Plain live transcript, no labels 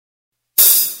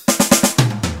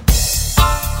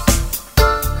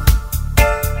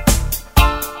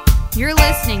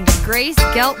Grace,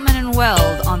 Geltman, and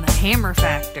Weld on the Hammer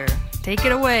Factor. Take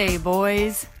it away,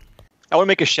 boys. I want to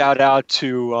make a shout out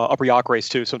to Upper Yacht Race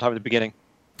too, sometime at the beginning.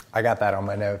 I got that on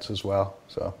my notes as well,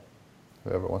 so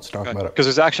whoever wants to talk about it.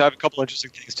 Because I have a couple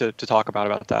interesting things to talk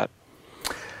about that.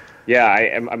 Yeah,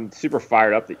 I'm super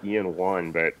fired up that Ian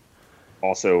won, but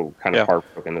also kind of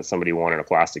heartbroken that somebody won in a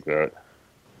plastic boat.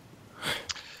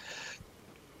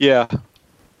 Yeah,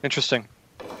 interesting.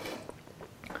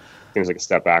 Seems like a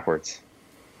step backwards.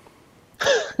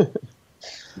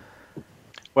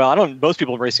 Well, most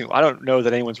people racing, I don't know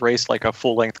that anyone's raced like a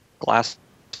full-length glass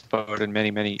boat in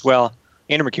many. Well,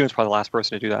 Andrew McEwen's probably the last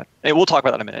person to do that. Hey, we'll talk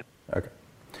about that in a minute. Okay.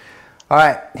 All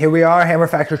right, here we are, Hammer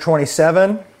Factor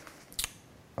 27.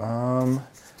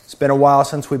 It's been a while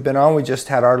since we've been on. We just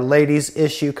had our ladies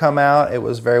issue come out. It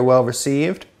was very well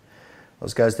received.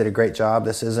 Those guys did a great job.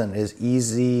 This isn't as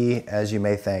easy as you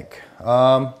may think.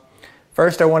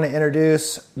 First, I want to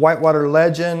introduce Whitewater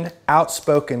legend,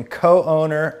 outspoken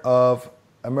co-owner of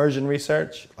Immersion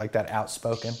Research, like that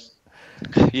outspoken.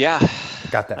 Yeah.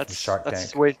 Got that from Shark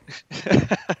Tank. Wait.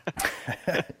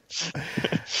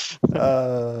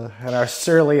 And our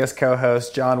surliest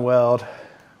co-host, John Weld.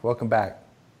 Welcome back.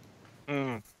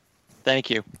 Thank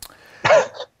you.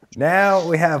 Now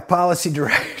we have Policy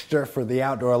Director for the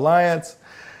Outdoor Alliance,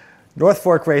 North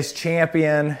Fork Race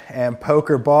Champion, and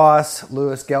Poker Boss,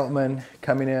 Lewis Geltman,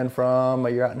 coming in from,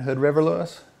 you're out in Hood River,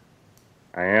 Lewis?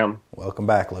 I am. Welcome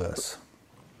back, Lewis.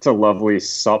 It's a lovely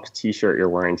SUP t-shirt you're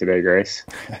wearing today, Grace.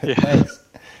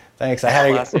 Thanks.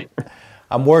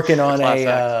 I'm working on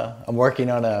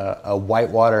a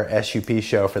Whitewater SUP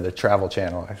show for the Travel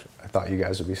Channel. I thought you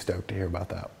guys would be stoked to hear about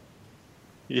that.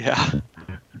 Yeah.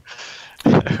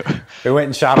 We went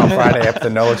and shot on Friday up the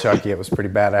Nolichucky. It was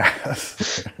pretty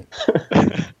badass.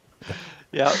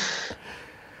 Yeah.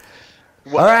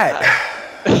 All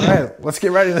right. Let's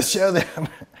get ready to the show then.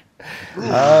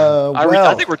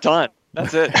 I think we're done.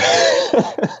 That's it.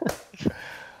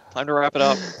 Time to wrap it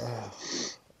up.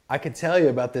 I could tell you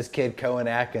about this kid, Cohen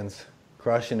Atkins,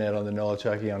 crushing it on the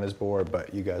Nolichucky on his board,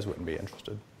 but you guys wouldn't be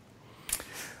interested.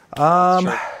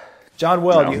 Sure. John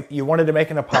Weld, you wanted to make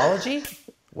an apology?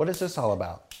 What is this all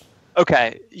about?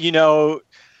 Okay.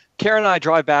 Karen and I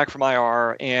drive back from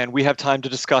IR, and we have time to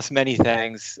discuss many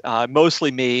things,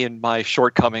 mostly me and my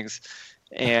shortcomings.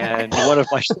 And one of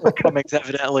my shortcomings,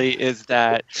 evidently, is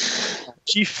that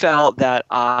she felt that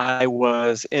I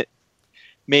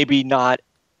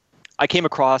came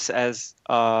across as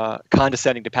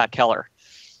condescending to Pat Keller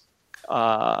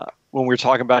when we were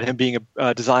talking about him being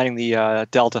designing the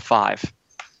Delta 5.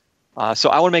 So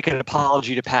I want to make an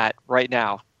apology to Pat right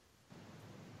now,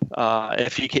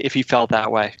 if he felt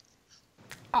that way.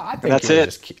 I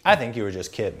think you were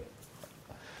just kidding.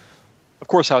 Of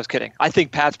course I was kidding. I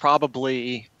think Pat's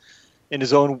probably, in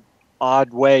his own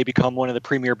odd way, become one of the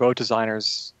premier boat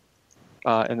designers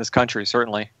in this country,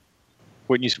 certainly.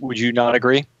 Would you not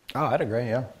agree? Oh, I'd agree,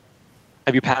 yeah.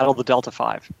 Have you paddled the Delta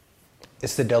 5?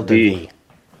 It's the Delta V.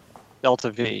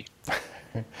 Delta V.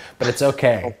 But it's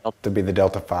okay to be the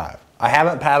Delta 5. I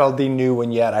haven't paddled the new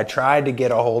one yet. I tried to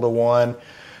get a hold of one.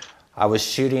 I was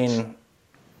shooting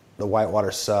the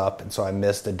Whitewater SUP, and so I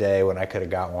missed a day when I could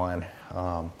have got one.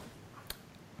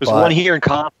 There's one here in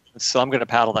Confidence, so I'm going to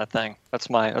paddle that thing. That's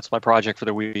my project for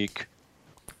the week.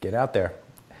 Get out there.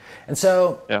 And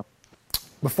so,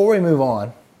 before we move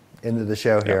on into the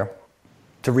show here,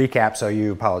 to recap, so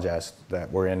you apologize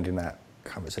that we're ending that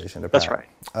conversation. That's right.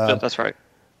 That's right.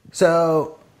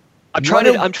 So, I'm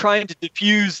trying to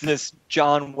diffuse this.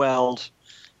 John Weld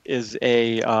is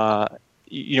is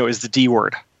the D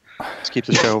word. Let's keep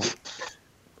the show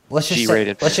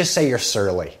G-rated. Let's just say you're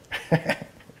surly.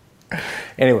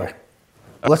 Anyway,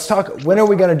 let's talk. When are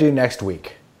we going to do next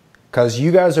week? Because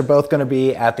you guys are both going to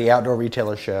be at the Outdoor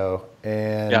Retailer Show,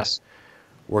 and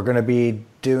we're going to be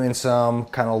doing some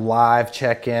kind of live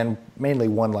check-in, mainly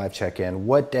one live check-in.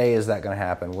 What day is that going to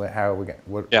happen? What are we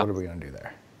going to do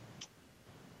there?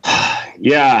 I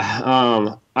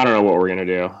don't know what we're going to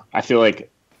do. I feel like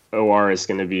OR is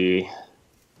going to be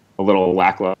a little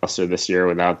lackluster this year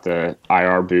without the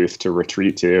IR booth to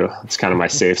retreat to. It's kind of my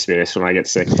safe space when I get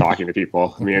sick of talking to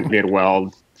people. Me and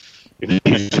Weld,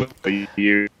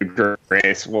 you,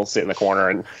 Grace, we'll sit in the corner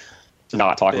and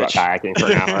not talk about kayaking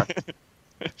for an hour.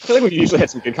 I feel like we usually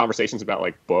had some good conversations about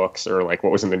like books or like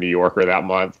what was in the New Yorker that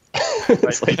month.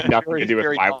 It's like nothing to do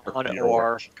with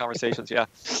OR conversations. Yeah.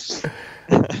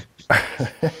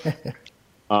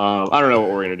 I don't know what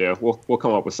we're gonna do. We'll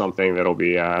come up with something that'll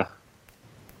be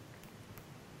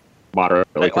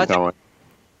moderately compelling.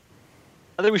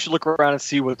 I think we should look around and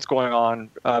see what's going on.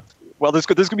 well, there's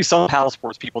going to be some paddle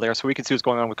sports people there, so we can see what's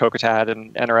going on with Kokotad,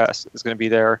 and NRS is going to be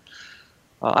there.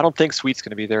 I don't think Sweet's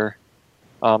going to be there.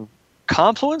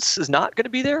 Confluence is not going to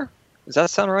be there. Does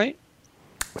that sound right?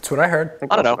 That's what I heard.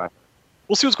 I don't know.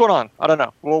 We'll see what's going on. I don't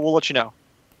know. We'll let you know.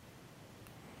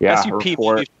 Yeah,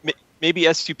 SUP,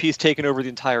 maybe SUP is taking over the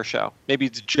entire show. Maybe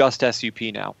it's just SUP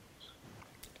now.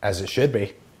 As it should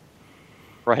be.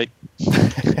 Right.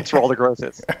 That's where all the growth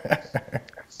is.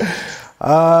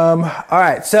 All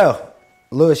right. So,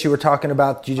 Lewis, you were talking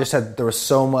about, you just said there was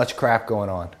so much crap going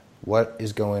on. What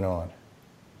is going on?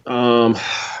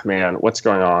 Man, what's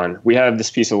going on? We have this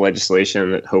piece of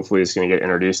legislation that hopefully is going to get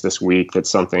introduced this week. That's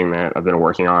something that I've been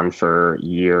working on for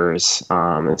years.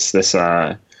 It's this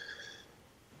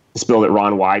bill that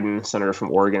Ron Wyden, senator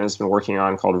from Oregon, has been working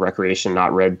on called Recreation,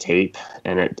 Not Red Tape.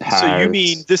 And it has... So you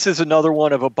mean this is another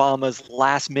one of Obama's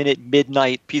last-minute,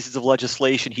 midnight pieces of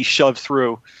legislation he shoved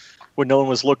through when no one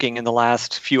was looking in the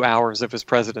last few hours of his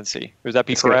presidency? Would that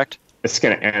be correct? It's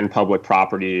going to end public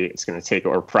property. It's going to take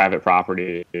over private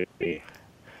property. It's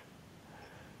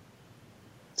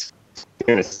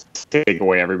going to take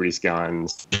away everybody's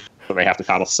guns, so they have to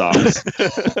paddle subs.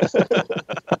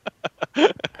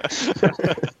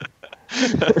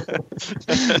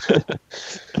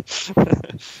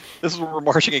 This is what we're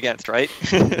marching against, right?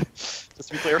 Just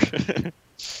to be clear.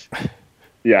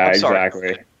 Yeah,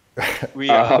 exactly.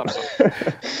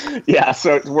 Yeah,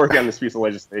 so it's working on this piece of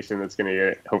legislation that's going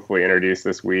to get hopefully introduced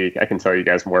this week. I can tell you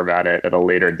guys more about it at a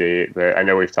later date, but I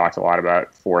know we've talked a lot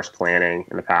about forest planning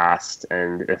in the past,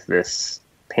 and if this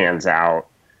pans out,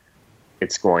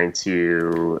 it's going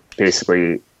to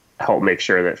basically help make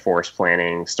sure that forest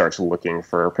planning starts looking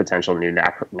for potential new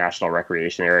national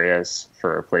recreation areas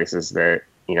for places that,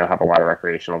 you know, have a lot of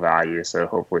recreational value. So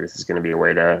hopefully this is going to be a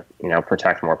way to, you know,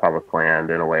 protect more public land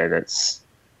in a way that's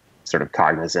sort of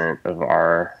cognizant of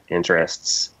our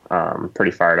interests.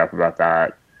 Pretty fired up about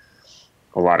that.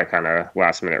 A lot of kind of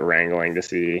last minute wrangling to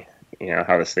see, you know,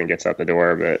 how this thing gets out the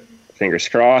door, but fingers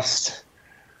crossed.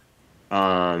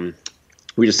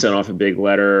 We just sent off a big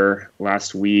letter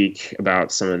last week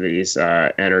about some of these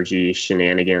energy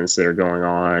shenanigans that are going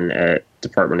on at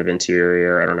Department of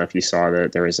Interior. I don't know if you saw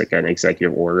that there was like an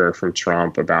executive order from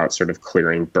Trump about sort of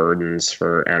clearing burdens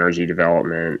for energy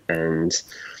development, and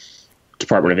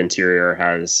Department of Interior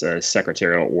has a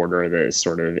secretarial order that is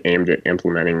sort of aimed at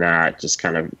implementing that, just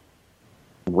kind of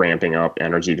ramping up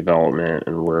energy development,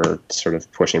 and we're sort of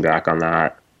pushing back on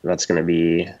that. That's going to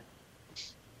be,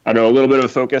 I know, a little bit of a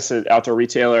focus at Outdoor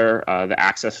Retailer. The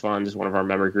Access Fund is one of our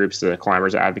member groups, the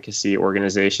Climbers Advocacy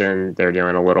Organization. They're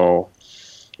doing a little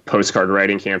postcard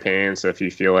writing campaign. So if you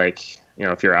feel like, you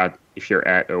know, if you're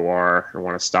at OR and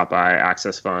want to stop by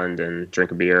Access Fund and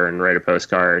drink a beer and write a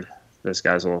postcard, those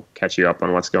guys will catch you up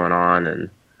on what's going on.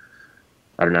 And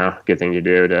I don't know, good thing to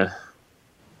do to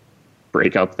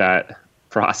break up that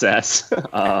process.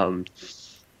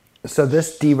 So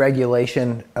this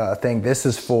deregulation thing, this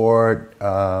is for,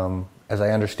 as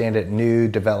I understand it, new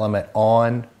development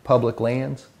on public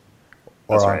lands?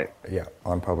 That's right. Yeah,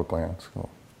 on public lands.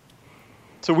 Cool.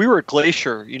 So we were at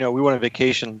Glacier. You know, we went on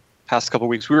vacation past couple of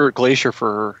weeks. We were at Glacier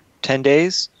for 10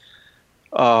 days.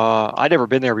 I'd never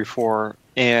been there before.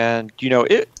 And, you know,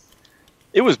 it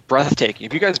was breathtaking.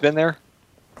 Have you guys been there?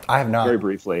 I have not. Very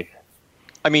briefly.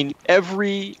 I mean,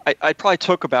 I probably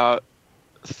took about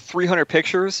 300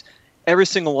 pictures. Every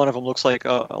single one of them looks like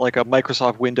a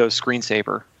Microsoft Windows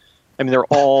screensaver. I mean, they're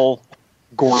all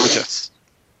gorgeous,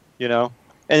 you know?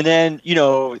 And then, you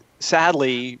know,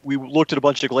 sadly, we looked at a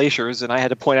bunch of glaciers, and I had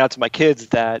to point out to my kids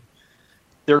that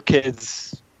their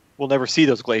kids will never see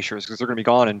those glaciers because they're going to be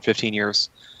gone in 15 years.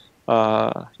 You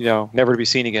know, never to be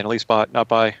seen again, at least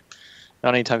not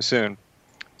anytime soon.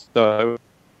 So it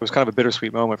was kind of a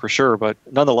bittersweet moment for sure, but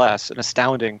nonetheless, an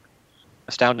astounding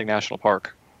national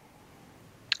park.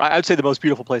 I'd say the most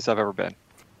beautiful place I've ever been.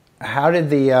 How did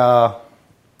the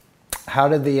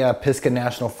Pisgah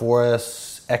National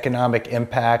Forest economic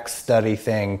impact study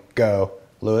thing go?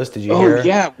 Lewis, did you hear? Oh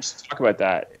yeah, we should talk about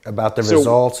that. About the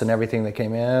results and everything that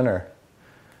came in, or?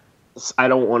 I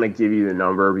don't want to give you the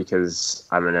number because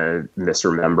I'm going to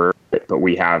misremember it, but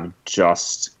we have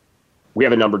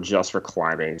a number just for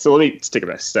climbing. So let me take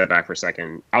a step back for a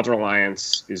second. Outdoor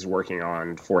Alliance is working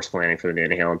on forest planning for the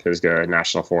Nantahala and Pisgah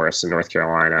National Forests in North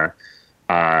Carolina.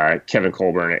 Kevin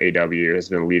Colburn at AW has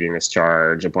been leading this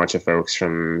charge. A bunch of folks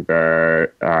from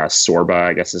the SORBA,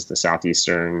 I guess is the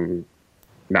Southeastern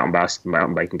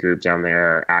mountain biking group down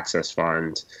there, Access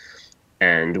Fund.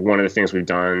 And one of the things we've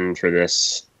done for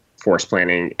this forest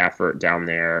planning effort down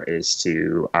there is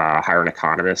to hire an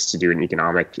economist to do an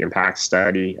economic impact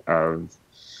study of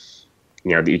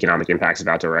the economic impacts of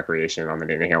outdoor recreation on the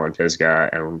Nantahala and Pisgah,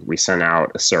 and we sent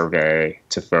out a survey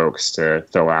to folks to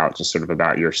fill out just sort of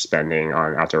about your spending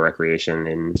on outdoor recreation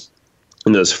in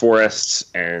those forests.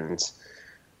 And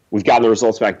we've gotten the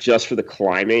results back just for the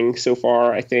climbing so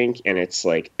far, I think. And it's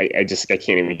like, I can't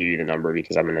even give you the number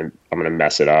because I'm gonna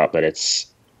mess it up, but it's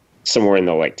somewhere in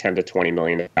the like $10 to $20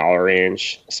 million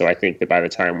range. So I think that by the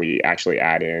time we actually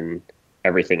add in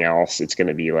everything else, it's going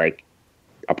to be like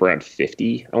up around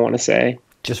 50, I want to say.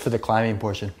 Just for the climbing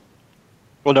portion?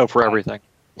 Well, no, for everything.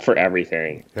 For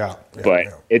everything. Yeah. But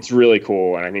it's really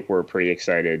cool, and I think we're pretty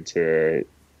excited to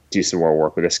do some more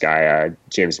work with this guy,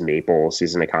 James Maples.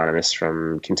 He's an economist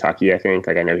from Kentucky, I think.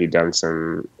 Like, I know he'd done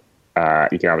some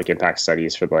economic impact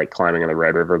studies for like climbing on the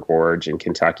Red River Gorge in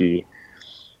Kentucky,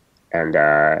 and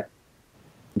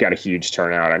got a huge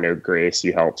turnout. I know, Grace,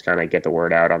 you helped kind of get the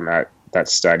word out on that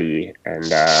study, and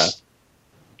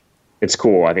it's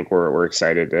cool. I think we're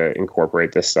excited to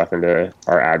incorporate this stuff into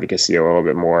our advocacy a little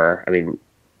bit more. I mean,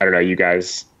 I don't know, you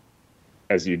guys,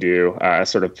 as you do,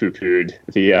 sort of poo-pooed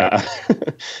the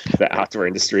the Outdoor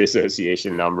Industry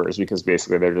Association numbers because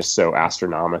basically they're just so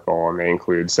astronomical and they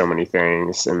include so many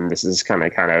things. And this is kind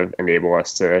of enable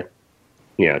us to,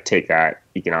 take that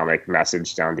economic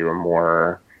message down to a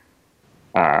more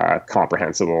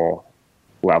comprehensible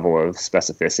level of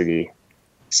specificity.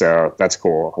 So that's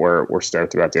cool. We're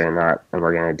stoked about doing that, and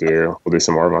we'll do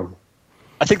some more of them.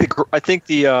 I think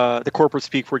the corporate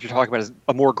speak for what you're talking about is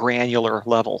a more granular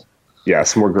level.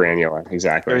 Yes, more granular.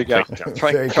 Exactly. There you go.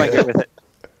 Try and get with it.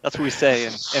 That's what we say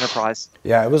in enterprise.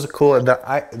 Yeah, it was cool.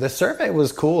 The survey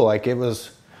was cool. Like, it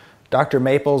was Dr.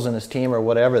 Maples and his team or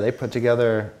whatever, they put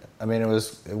together. I mean,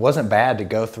 it wasn't bad to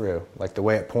go through, like the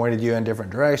way it pointed you in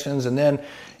different directions. And then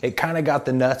it kind of got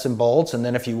the nuts and bolts. And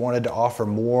then if you wanted to offer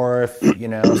more,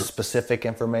 specific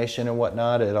information and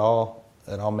whatnot, it all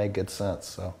made good sense.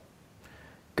 So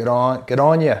good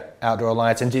on you, Outdoor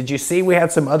Alliance. And did you see we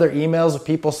had some other emails of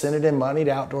people sending in money to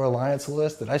Outdoor Alliance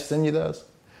list? Did I send you those?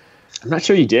 I'm not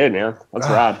sure you did, man. That's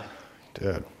rad.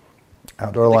 Dude.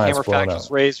 Outdoor Alliance. The Hammer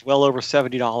Factor's raised well over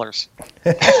 $70.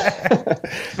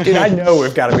 Dude, I know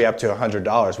we've got to be up to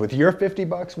 $100 with your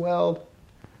 $50, Weld.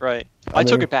 Right. I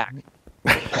took it back.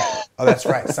 Oh, that's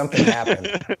right. Something happened.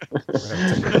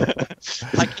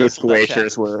 Those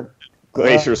glaciers were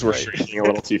shrinking a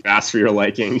little too fast for your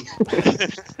liking.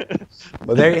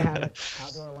 Well, there you have it.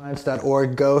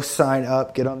 OutdoorAlliance.org. Go sign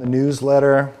up. Get on the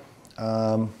newsletter.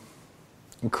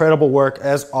 Incredible work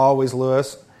as always,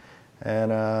 Lewis.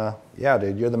 And yeah,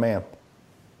 dude, you're the man.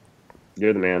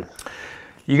 You're the man.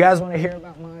 You guys want to hear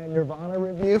about my Nirvana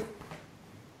review?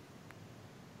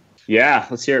 Yeah,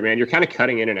 let's hear it, man. You're kind of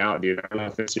cutting in and out, dude. I don't know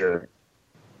if it's your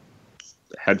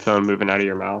headphone moving out of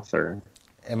your mouth or.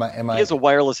 Am I? He has a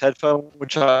wireless headphone,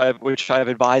 which I've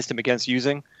advised him against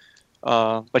using,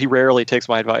 but he rarely takes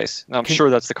my advice. And I'm sure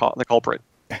that's the culprit.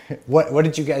 What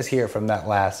did you guys hear from that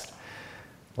last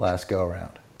go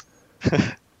around?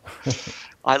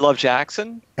 I love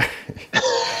Jackson.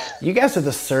 You guys are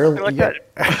the surly.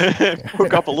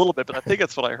 Hook up a little bit, but I think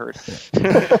that's what I heard.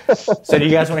 So do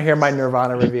you guys want to hear my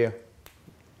Nirvana review?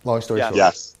 Long story short.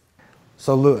 Yes.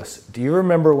 So Lewis, do you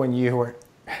remember when you were?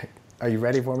 Are you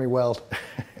ready for me, Weld?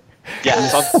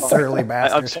 Yes, I'm sorry. Surly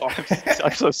bastard. I'm sorry.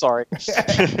 I'm so sorry.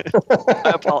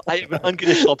 I have an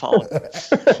unconditional apology. All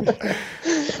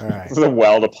right. This is a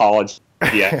Weld apology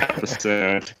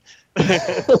episode.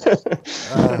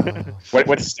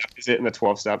 What step is it in the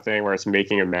 12-step thing where it's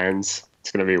making amends?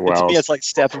 It's going to be To me, it's like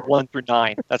step 1 through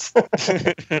 9. That's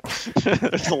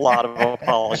there's a lot of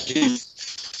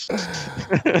apologies.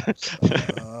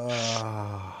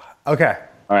 Okay.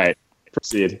 All right.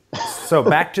 Proceed. So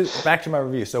back to my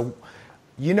review. So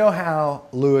you know how,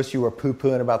 Lewis, you were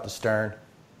poo-pooing about the stern?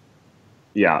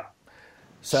 Yeah.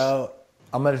 So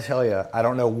I'm going to tell you, I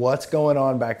don't know what's going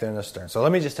on back there in the stern. So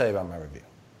let me just tell you about my review.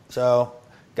 So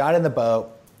got in the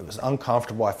boat. It was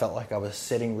uncomfortable. I felt like I was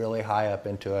sitting really high up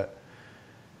into it.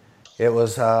 It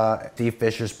was Steve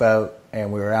Fisher's boat,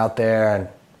 and we were out there, and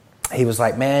he was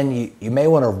like, man, you may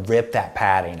want to rip that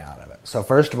padding out of it. So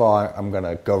first of all, I'm going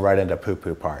to go right into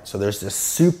poo-poo part. So there's this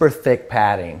super thick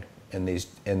padding in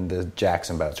the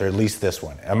Jackson boats, or at least this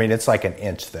one. I mean, it's like an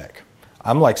inch thick.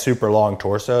 I'm like super long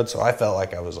torsoed, so I felt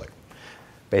like I was like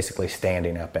basically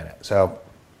standing up in it. So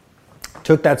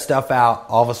took that stuff out.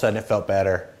 All of a sudden, it felt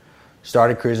better.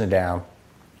 Started cruising down.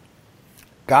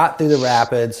 Got through the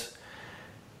rapids.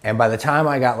 And by the time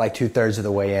I got like 2/3 of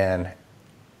the way in,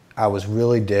 I was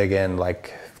really digging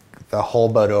like the whole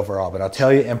boat overall. But I'll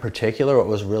tell you in particular what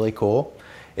was really cool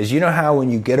is, you know how when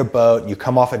you get a boat, you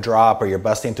come off a drop or you're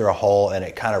busting through a hole and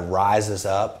it kind of rises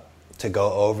up to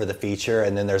go over the feature,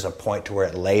 and then there's a point to where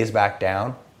it lays back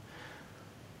down.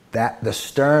 That the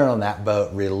stern on that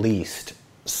boat released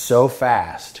so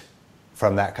fast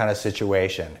from that kind of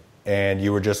situation, and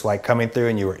you were just like coming through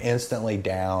and you were instantly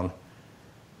down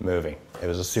moving. It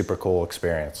was a super cool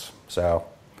experience. So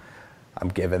I'm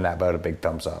giving that boat a big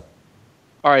thumbs up.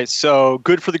 All right, so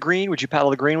good for the green. Would you paddle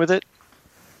the green with it?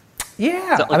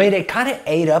 Yeah, I mean, it kind of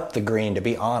ate up the green, to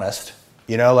be honest.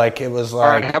 You know, like it was like.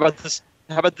 All right, how about this?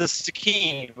 How about the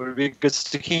Stikine? Would it be a good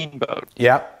Stikine boat?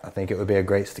 Yeah, I think it would be a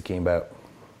great Stikine boat.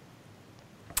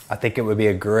 I think it would be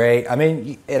a great. I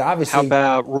mean, it obviously. How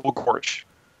about Royal Gorge?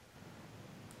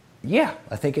 Yeah,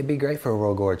 I think it'd be great for a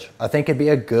Royal Gorge. I think it'd be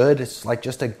a good. It's like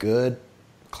just a good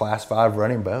Class 5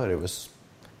 running boat. It was.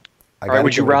 All right,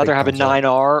 would you rather have a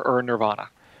 9R or a Nirvana?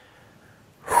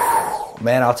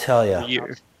 Man, I'll tell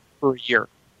you. For a year.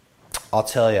 I'll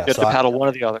tell you. You have to paddle one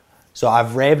or the other. So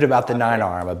I've raved about the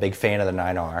 9R. I'm a big fan of the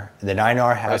 9R. The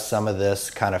 9R has some of this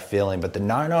kind of feeling, but the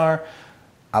 9R,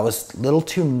 I was a little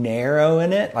too narrow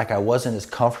in it. Like I wasn't as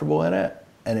comfortable in it,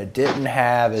 and it didn't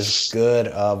have as good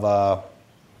of a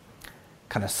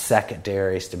kind of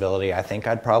secondary stability. I think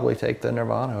I'd probably take the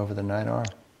Nirvana over the 9R.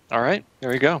 All right,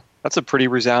 there you go. That's a pretty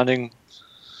resounding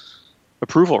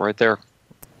approval right there.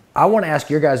 I want to ask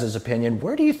your guys' opinion.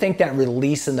 Where do you think that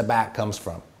release in the back comes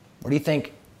from? What do you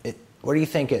think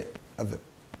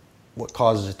what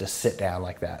causes it to sit down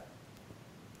like that?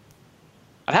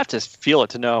 I'd have to feel it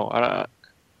to know.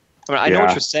 I know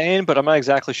what you're saying, but I'm not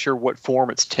exactly sure what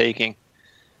form it's taking.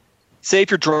 Say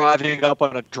if you're driving up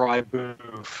on a dry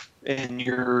booth and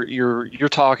you're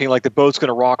talking like the boat's going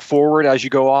to rock forward as you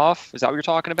go off. Is that what you're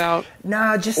talking about?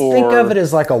 Nah, just think of it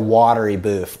as like a watery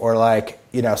booth, or like,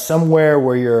 you know, somewhere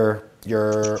where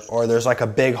or there's like a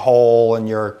big hole and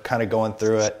you're kind of going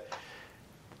through it.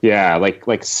 Yeah,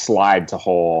 like slide to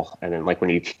hole, and then like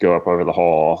when you go up over the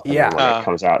hole, and then when it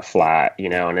comes out flat, you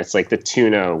know, and it's like the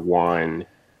Tuna 1,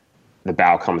 the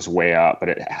bow comes way up, but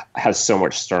it has so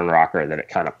much stern rocker that it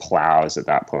kind of plows at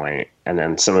that point. And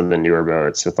then some of the newer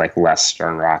boats with like less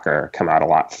stern rocker come out a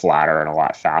lot flatter and a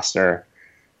lot faster.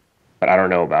 But I don't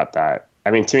know about that.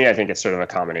 I mean, to me, I think it's sort of a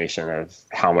combination of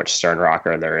how much stern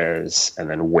rocker there is and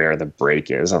then where the break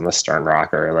is on the stern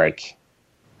rocker. Like,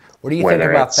 what do you think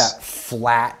about that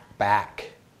flat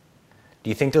back? Do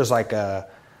you think there's like a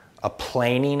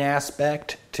planing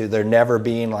aspect to there never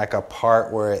being like a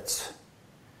part where it's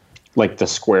like the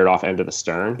squared off end of the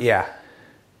stern? Yeah.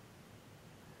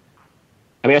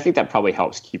 I mean, I think that probably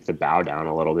helps keep the bow down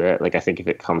a little bit. Like, I think if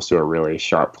it comes to a really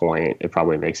sharp point, it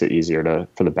probably makes it easier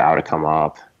for the bow to come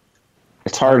up.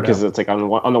 It's hard because it's like on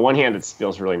the one hand, it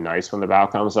feels really nice when the bow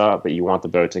comes up, but you want the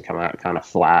boat to come out kind of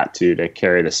flat too to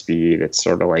carry the speed. It's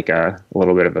sort of like a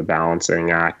little bit of a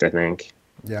balancing act, I think.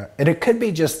 Yeah, and it could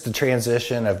be just the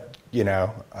transition of, you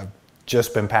know, I've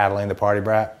just been paddling the Party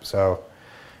Brat, so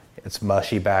it's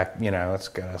mushy back, you know, it's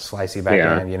got a slicey back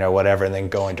end, you know, whatever, and then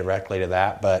going directly to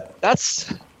that. But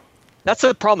that's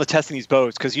the problem with testing these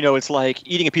boats, because, you know, it's like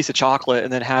eating a piece of chocolate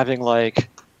and then having like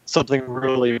something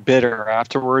really bitter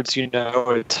afterwards. You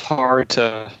know, it's hard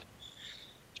to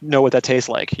know what that tastes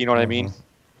like. You know what I mean?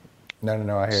 No,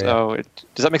 I hear you. So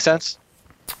does that make sense?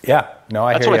 Yeah, no,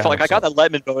 I hear you. That's what I felt like. I got that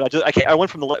Letman boat. I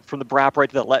went from the Brap right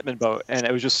to that Letman boat, and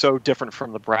it was just so different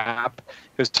from the Brap.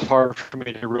 It was hard for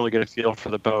me to really get a feel for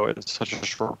the boat in such a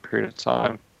short period of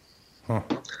time.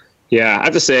 Yeah, I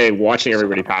have to say, watching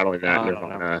everybody paddling that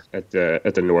Nirvana at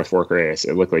the North Fork race,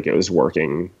 it looked like it was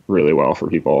working really well for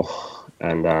people.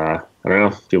 And I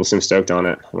don't know, people seem stoked on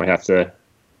it. I might have to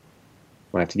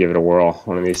give it a whirl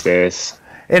one of these days.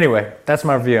 Anyway, that's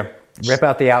my review. Rip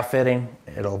out the outfitting;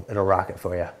 it'll rock it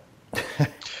for you.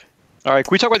 All right,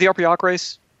 can we talk about the Upper Yock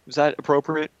race? Is that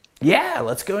appropriate? Yeah,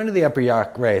 let's go into the Upper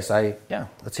Yock race.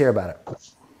 Let's hear about it.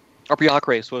 Upper Yock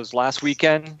race was last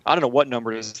weekend. I don't know what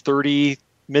number it is. 30,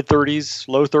 mid-30s,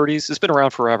 low 30s. It's been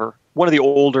around forever. One of the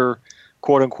older,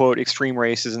 quote-unquote, extreme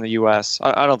races in the U.S.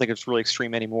 I don't think it's really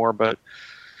extreme anymore, but,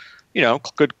 you know,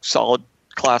 good, solid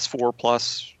Class 4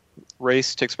 plus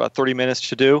race. Takes about 30 minutes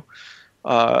to do.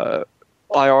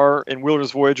 IR and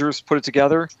Wilderness Voyagers put it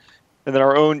together. And then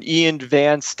our own Ian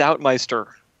Van Stoutmeister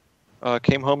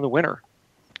came home the winner.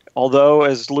 Although,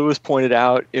 as Lewis pointed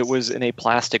out, it was in a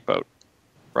plastic boat,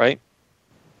 right?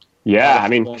 Yeah, I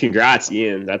mean, congrats,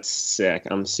 Ian. That's sick.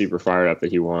 I'm super fired up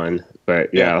that he won.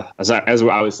 But yeah, as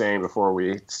I was saying before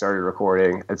we started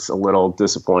recording, it's a little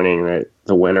disappointing that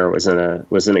the winner was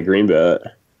in a green boat.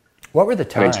 What were the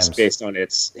times? I mean, just based on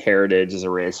its heritage as a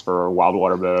race for wild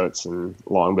water boats and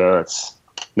long boats.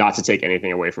 Not to take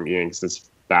anything away from Ian, because it's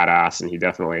badass, and he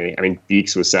definitely. I mean,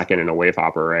 Beeks was second in a wave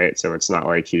hopper, right? So it's not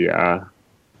like he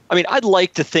I mean, I'd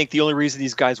like to think the only reason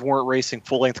these guys weren't racing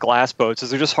full-length glass boats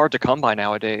is they're just hard to come by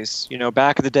nowadays. You know,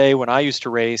 back in the day when I used to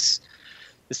race,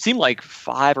 it seemed like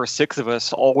 5 or 6 of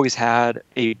us always had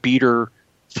a beater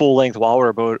full-length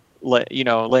wallwater boat, you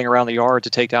know, laying around the yard to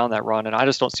take down that run, and I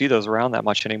just don't see those around that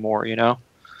much anymore. You know?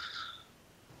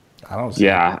 I don't see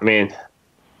Yeah, I mean,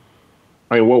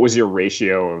 what was your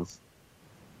ratio of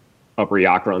upper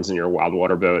yacht runs in your wild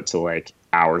water boat to like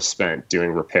hours spent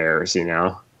doing repairs? You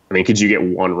know, I mean, could you get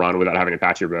one run without having to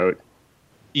patch your boat?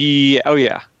 Yeah. Oh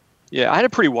yeah. Yeah, I had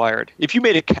it pretty wired. If you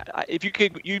made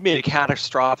a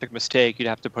catastrophic mistake, you'd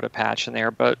have to put a patch in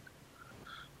there. But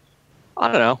I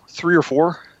don't know, 3 or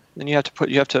 4. Then you have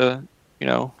to you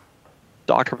know,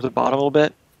 dock up the bottom a little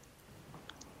bit.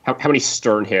 How many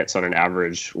stern hits on an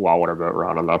average wild water boat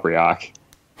run on the upper yacht?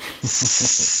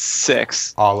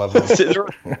 6. all of them.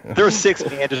 There are 6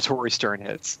 mandatory stern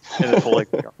hits in a full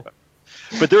length boat.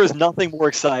 But there is nothing more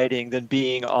exciting than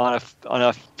being on a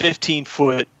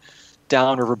 15-foot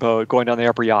downriver boat going down the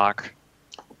upper yacht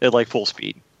at like full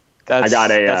speed. That's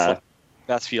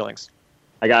best feelings.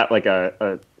 I got like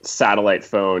a satellite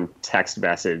phone text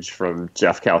message from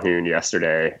Jeff Calhoun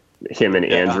yesterday. Him and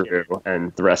Andrew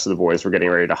and the rest of the boys were getting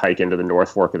ready to hike into the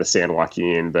North Fork of the San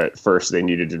Joaquin, but first they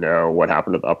needed to know what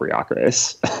happened to the upper yacht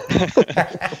race.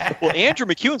 Well, Andrew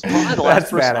McEwen's probably the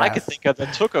last person I could think of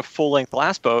that took a full-length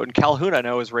glass boat, and Calhoun I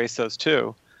know has raced those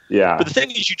too. Yeah. But the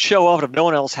thing is, you'd show up, and if no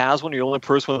one else has one, you're the only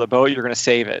person with a boat, you're going to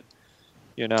save it.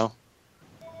 You know?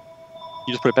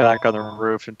 You just put it back on the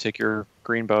roof and take your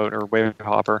green boat or wave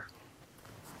hopper.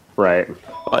 Right.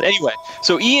 But anyway,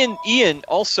 so Ian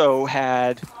also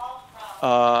had,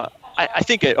 I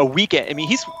think, a weekend. I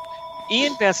mean,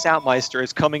 Ian Van Stoutmeister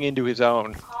is coming into his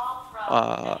own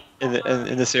in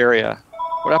this area.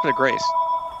 What happened to Grace?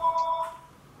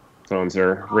 Phones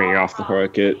are ringing off the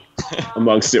hook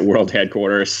amongst world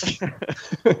headquarters.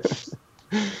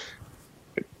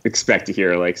 Expect to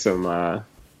hear like some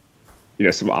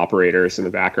operators in the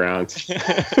background.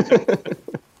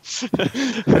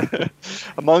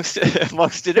 amongst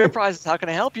enterprises, how can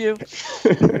I help you?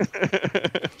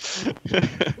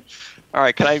 All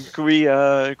right, can we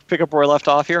pick up where I left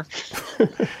off here?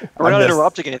 We're not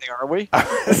interrupting anything, are we?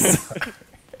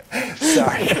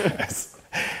 Sorry, guys.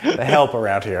 The help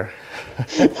around here.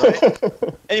 Right.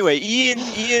 Anyway, Ian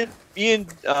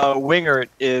Wingert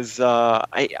is. I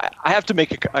have to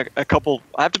make I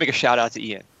have to make a shout out to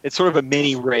Ian. It's sort of a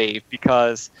mini rave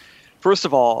because, first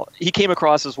of all, he came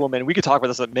across this woman. We could talk about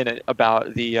this in a minute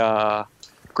about the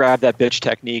grab that bitch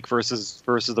technique versus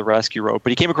the rescue rope. But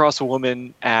he came across a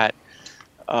woman at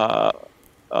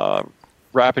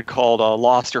Rapid called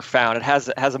Lost or Found. It has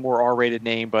a more R-rated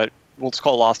name, but we'll just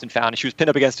call it Lost and Found. And she was pinned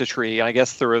up against a tree, and I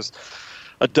guess there was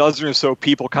a dozen or so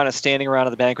people kind of standing around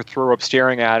on the bank with her rope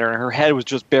staring at her, and her head was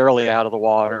just barely out of the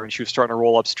water, and she was starting to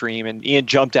roll upstream. And Ian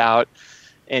jumped out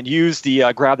and used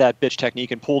the grab that bitch technique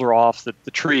and pulled her off the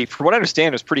tree. From what I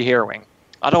understand, it was pretty harrowing.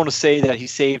 I don't want to say that he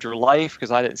saved her life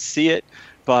because I didn't see it,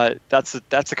 but that's the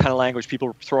kind of language people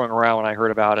were throwing around when I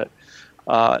heard about it.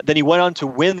 Then he went on to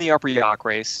win the upper yacht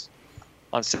race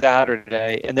on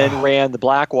Saturday, and then ran the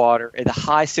Blackwater in the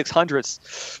high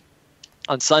 600s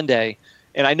on Sunday.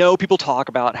 And I know people talk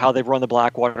about how they've run the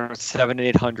Blackwater at 700 and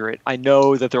 800. I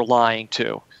know that they're lying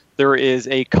too. There is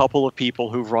a couple of people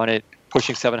who've run it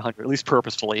pushing 700, at least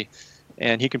purposefully,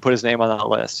 and he can put his name on that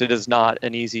list. It is not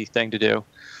an easy thing to do.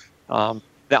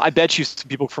 I bet you some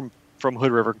people from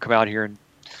Hood River can come out here and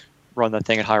run that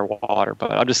thing at higher water.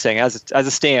 But I'm just saying, as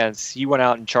it stands, he went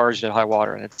out and charged at high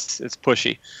water, and it's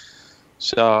pushy.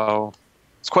 So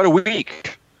it's quite a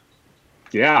week.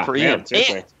 Yeah, for Ian.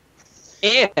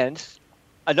 And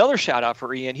another shout out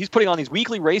for Ian. He's putting on these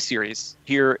weekly race series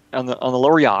here on the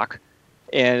lower yacht,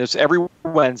 and it's every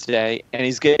Wednesday, and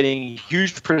he's getting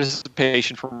huge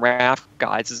participation from raft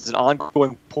guides. It's an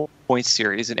ongoing points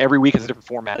series, and every week is a different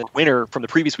format. The winner from the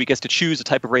previous week gets to choose a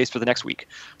type of race for the next week.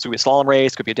 So it could be a slalom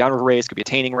race, could be a downriver race, could be a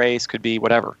taining race, could be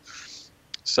whatever.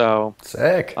 So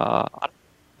sick. A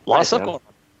lot of stuff going on.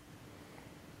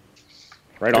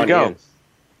 Right on. Go.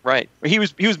 Right. He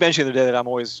was mentioning the other day that I'm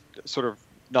always sort of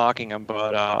knocking him,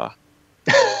 but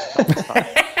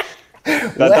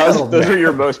those are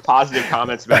your most positive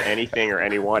comments about anything or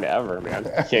anyone ever, man.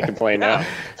 Can't complain now.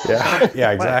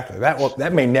 Yeah, exactly.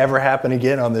 That may never happen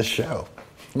again on this show.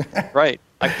 Right.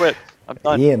 I quit. I'm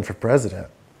done. Ian for president.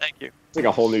 Thank you. It's like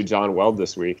a whole new John Weld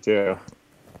this week too.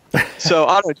 So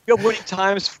I don't know. Do you have winning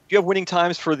times? Do you have winning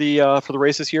times for the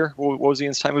races here? What was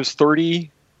Ian's time? It was 30.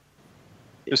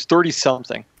 It was 30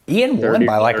 something. Ian won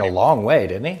by like a long way,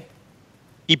 didn't he?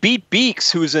 He beat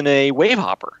Beeks, who's in a wave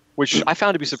hopper, which I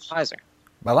found to be surprising.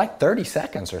 By like 30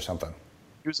 seconds or something.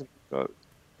 He was in a boat.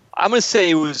 I'm going to say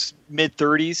it was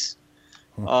mid-30s.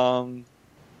 Roger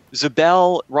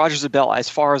Zabel, as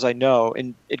far as I know,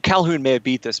 and Calhoun may have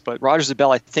beat this, but Roger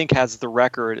Zabel, I think, has the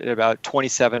record at about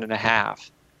 27 and a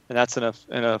half, and that's in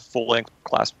a full-length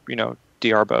class,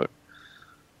 DR boat.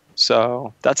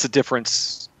 So that's the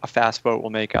difference a fast boat will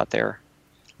make out there.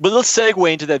 But let's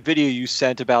segue into that video you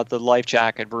sent about the life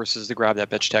jacket versus the grab that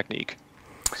bitch technique,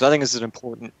 because I think this is an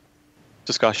important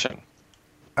discussion.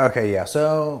 Okay, yeah.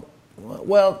 So,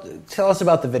 well, tell us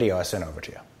about the video I sent over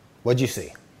to you. What'd you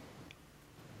see?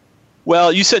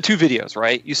 Well, you sent two videos,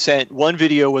 right? You sent one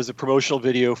video was a promotional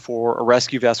video for a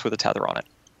rescue vest with a tether on it.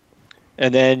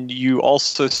 And then you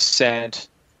also sent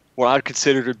what I would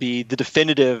consider to be the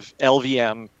definitive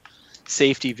LVM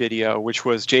safety video, which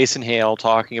was Jason Hale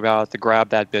talking about the grab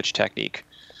that bitch technique,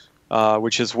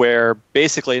 which is where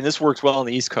basically, and this works well on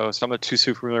the East Coast. I'm not too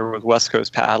super familiar with West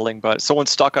Coast paddling, but if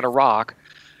someone's stuck on a rock,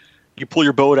 you pull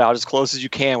your boat out as close as you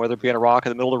can, whether it be on a rock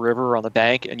in the middle of the river or on the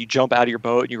bank, and you jump out of your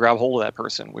boat and you grab hold of that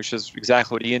person, which is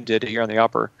exactly what Ian did here on the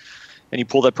upper, and you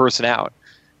pull that person out.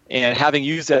 And having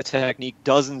used that technique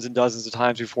dozens and dozens of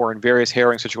times before in various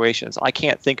harrowing situations, I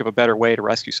can't think of a better way to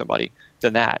rescue somebody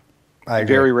than that. I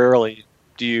agree. Very rarely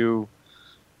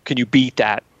can you beat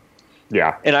that.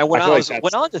 Yeah. And I went on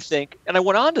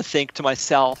to think to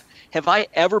myself, have I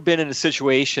ever been in a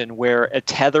situation where a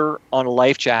tether on a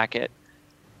life jacket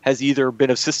has either been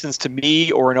of assistance to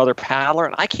me or another paddler?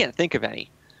 And I can't think of any.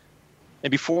 And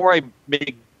before I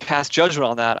make pass judgment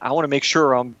on that, I want to make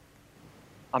sure I'm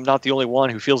not the only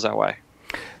one who feels that way.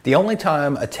 The only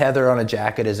time a tether on a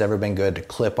jacket has ever been good to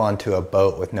clip onto a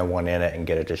boat with no one in it and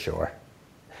get it to shore.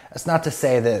 That's not to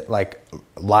say that like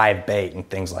live bait and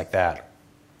things like that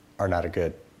are not a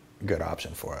good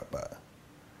option for it, but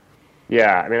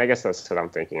yeah, I mean, I guess that's what I'm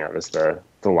thinking of is the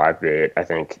live bait. I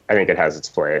think it has its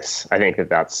place. I think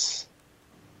that's.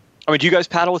 I mean, do you guys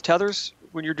paddle with tethers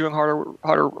when you're doing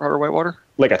harder whitewater?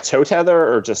 Like a tow tether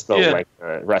or just the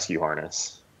rescue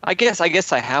harness? I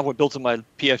guess I have one built in my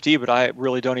PFD, but I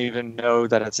really don't even know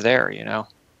that it's there.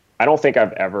 I don't think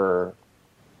I've ever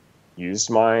used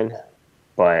mine,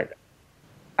 but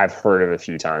I've heard of a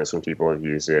few times when people have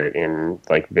used it in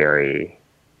like very,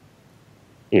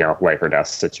 life or death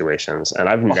situations. And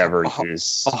I've never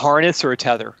used a harness or a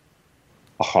tether.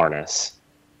 A harness.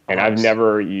 And I've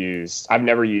never used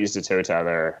a tow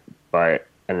tether,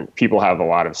 and people have a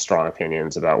lot of strong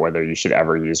opinions about whether you should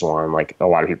ever use one. Like a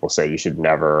lot of people say you should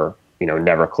never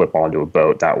clip onto a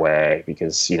boat that way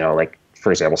because, like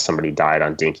for example, somebody died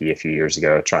on Dinky a few years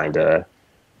ago trying to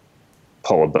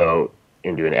pull a boat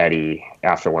into an eddy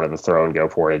after one of the throw and go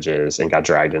portages and got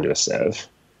dragged into a sieve.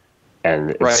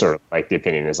 And it's sort of like the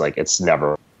opinion is like it's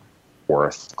never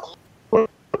worth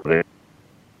clipping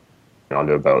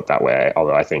onto a boat that way.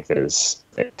 Although I think that is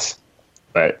it.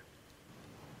 But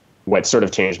what sort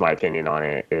of changed my opinion on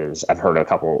it is I've heard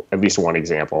at least one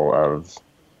example of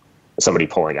somebody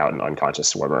pulling out an unconscious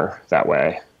swimmer that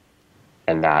way.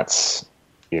 And that's,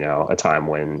 a time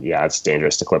when, it's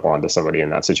dangerous to clip onto somebody in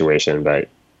that situation, but,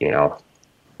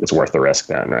 it's worth the risk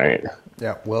then, right?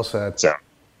 Yeah, well said. So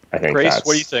I think Grace,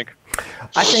 what do you think?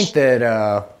 I think that,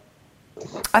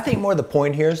 I think more the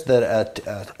point here is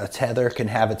that a tether can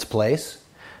have its place.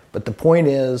 But the point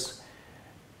is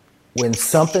when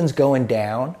something's going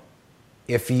down,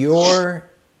 if you're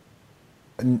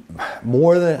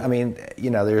more than,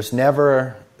 there's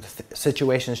never,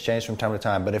 situations change from time to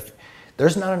time, but if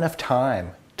there's not enough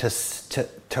time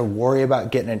to worry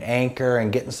about getting an anchor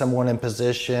and getting someone in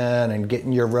position and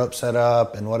getting your rope set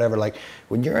up and whatever, like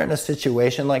when you're in a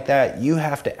situation like that, you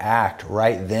have to act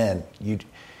right then. You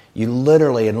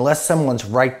literally, unless someone's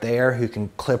right there who can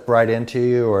clip right into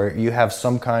you or you have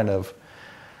some kind of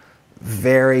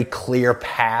very clear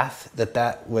path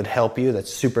that would help you,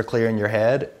 that's super clear in your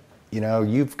head,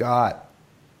 you've got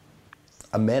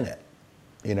a minute,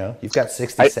 you've got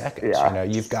 60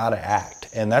 seconds, you've got to act.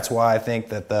 And that's why I think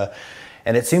that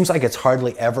and it seems like it's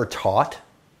hardly ever taught,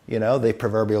 the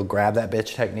proverbial grab that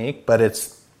bitch technique, but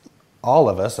it's all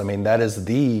of us. I mean, that is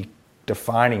the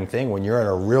defining thing when you're in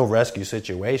a real rescue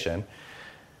situation.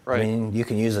 Right. I mean, you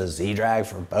can use a Z-drag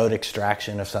for boat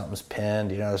extraction if something's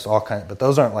pinned, it's all but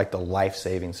those aren't like the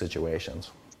life-saving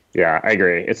situations. Yeah, I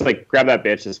agree. It's like grab that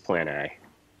bitch is plan A.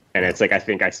 And it's like, I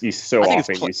think you see.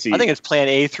 I think it's plan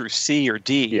A through C or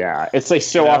D. Yeah. It's like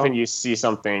often you see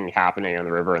something happening on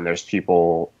the river and there's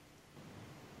people,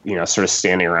 sort of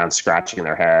standing around scratching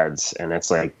their heads. And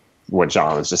it's like what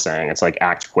John was just saying. It's like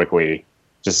act quickly.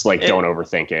 Just like don't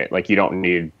overthink it. Like you don't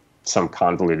need some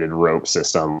convoluted rope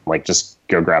system. Like just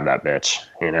go grab that bitch,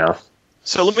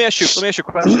 So let me ask you a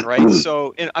question, right?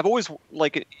 So I've always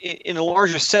in a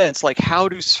larger sense, like how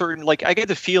do certain I get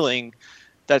the feeling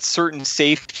that certain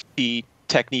safety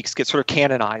techniques get sort of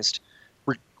canonized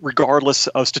regardless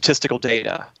of statistical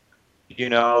data.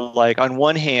 Like on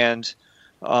one hand,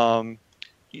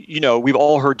 we've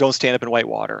all heard don't stand up in white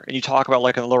water. And you talk about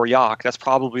like in the lower Yaak, that's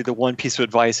probably the one piece of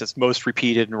advice that's most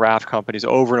repeated in raft companies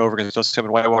over and over again, don't stand up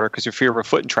in white water because you fear of a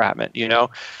foot entrapment, And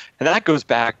that goes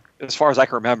back as far as I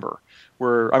can remember,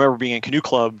 where I remember being in canoe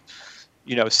club,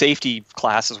 safety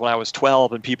classes when I was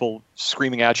 12 and people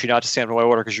screaming at you not to stand up in white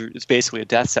water because it's basically a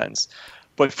death sentence.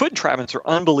 But foot entrapments are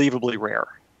unbelievably rare.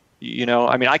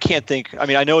 I can't think.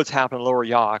 I know it's happened in lower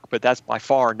Yaak, but that's by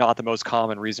far not the most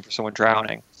common reason for someone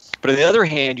drowning. But on the other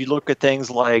hand, you look at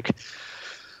things like,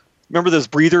 remember those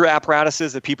breather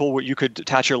apparatuses that you could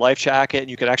attach your life jacket and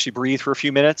you could actually breathe for a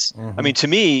few minutes? Mm-hmm. To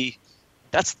me,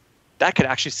 that could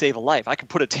actually save a life. I could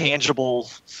put a tangible,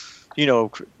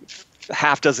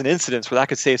 half dozen incidents where that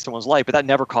could save someone's life, but that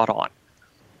never caught on.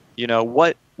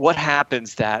 What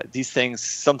happens that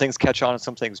some things catch on and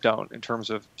some things don't in terms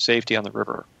of safety on the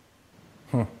river?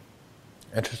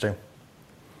 Interesting.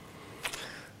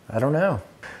 I don't know.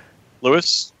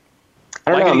 Lewis?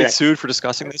 I don't know. Am I going to get sued for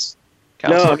discussing this?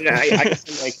 No, I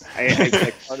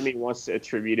guess part of me wants to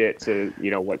attribute it to,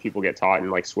 what people get taught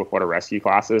in like swiftwater rescue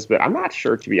classes, but I'm not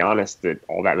sure, to be honest, that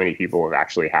all that many people have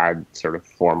actually had sort of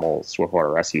formal swiftwater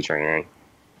rescue training.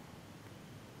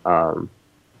 I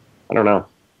don't know.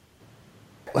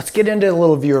 Let's get into a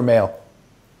little viewer mail.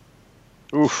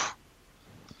 Oof.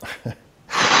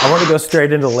 I want to go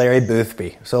straight into Larry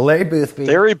Boothby. So Larry Boothby,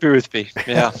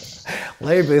 yeah.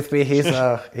 Larry Boothby,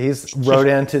 he's wrote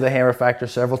into the Hammer Factor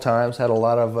several times, had a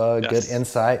lot of good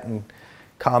insight and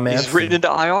comments. He's written into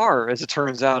IR, as it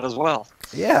turns out, as well.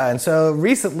 Yeah, and so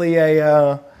recently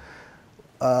a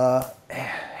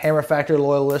Hammer Factor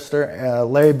loyal listener,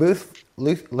 Larry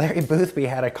Boothby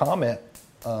had a comment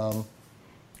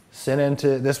sent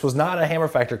into. This was not a Hammer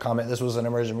Factor comment. This was an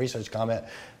Immersion Research comment.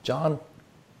 John,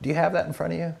 do you have that in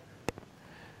front of you?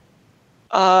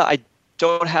 I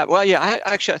don't have. Well, yeah,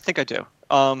 I think I do.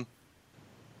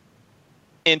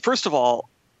 And first of all,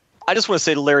 I just want to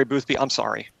say to Larry Boothby, I'm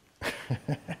sorry.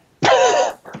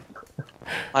 I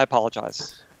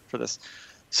apologize for this.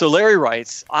 So Larry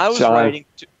writes, I was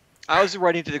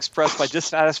writing to express my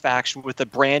dissatisfaction with the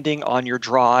branding on your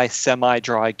dry,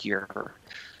 semi-dry gear.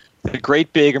 The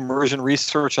great big immersion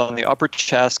research on the upper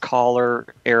chest collar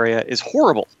area is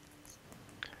horrible.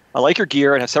 I like your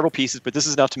gear and have several pieces, but this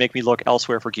is enough to make me look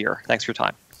elsewhere for gear. Thanks for your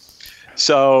time.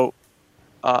 So,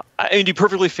 to be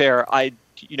perfectly fair, I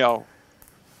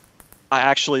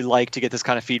actually like to get this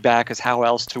kind of feedback, because how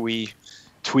else do we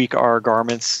tweak our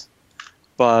garments?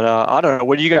 But I don't know.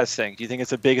 What do you guys think? Do you think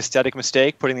it's a big aesthetic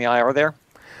mistake putting the IR there?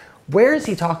 Where is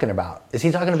he talking about? Is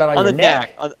he talking about on your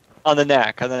neck? On the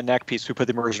neck piece. We put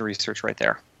the immersion research right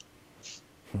there.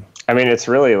 It's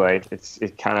really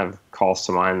it kind of calls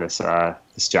to mind this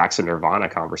Jackson Nirvana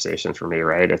conversation for me,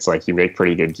 right? It's like you make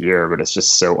pretty good gear, but it's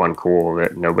just so uncool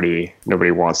that nobody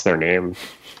wants your name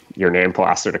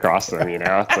plastered across them.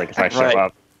 It's like if I show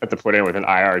up at the put in with an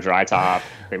IR dry top,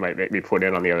 they might make me put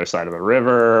in on the other side of the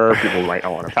river. People might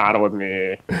not want to paddle with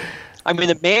me.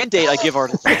 The mandate I give our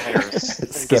designers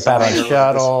skip out on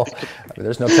shuttle.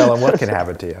 There's no telling what can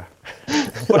happen to you.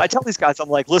 But I tell these guys, I'm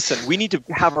like, listen, we need to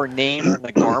have our name on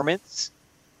the garments,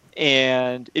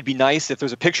 and it'd be nice if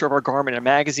there's a picture of our garment in a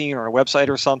magazine or a website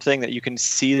or something that you can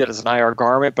see that it's an IR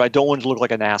garment, but I don't want it to look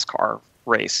like a NASCAR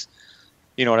race.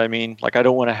 You know what I mean? Like, I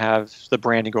don't want to have the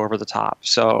branding go over the top.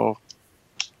 So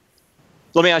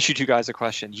let me ask you two guys a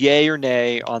question. Yay or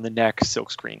nay on the neck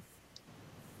silkscreen?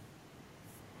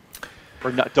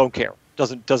 Or not, don't care.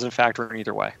 Doesn't factor in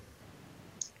either way.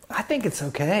 I think it's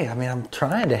okay. I'm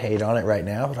trying to hate on it right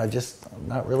now, but I'm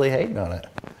not really hating on it.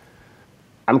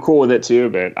 I'm cool with it too,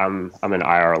 but I'm an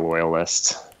IR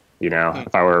loyalist.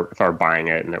 If I were buying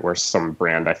it and it were some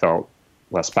brand I felt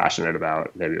less passionate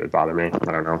about, maybe it would bother me.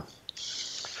 I don't know.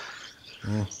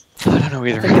 I don't know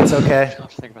either. I think it's okay. I'll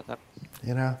have to think about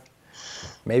that.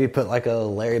 Maybe put like a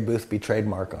Larry Boothby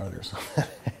trademark on it or something.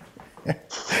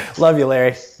 Love you,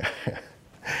 Larry.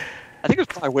 I think there's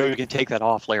probably a way we can take that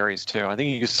off Larry's too. I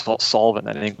think you can solve it and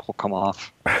that ink will come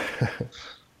off.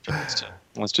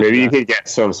 Maybe you could get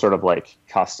some sort of like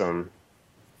custom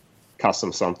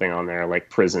something on there, like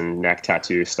prison neck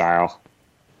tattoo style.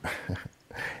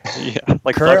 Yeah,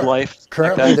 like Thug Life.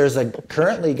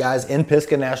 Currently, guys, in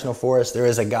Pisgah National Forest, there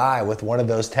is a guy with one of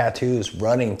those tattoos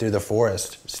running through the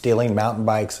forest, stealing mountain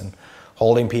bikes and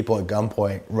holding people at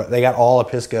gunpoint. They got all of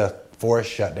Pisgah Forest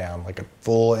shut down, like a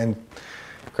full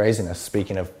craziness.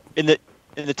 Speaking of in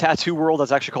in the tattoo world,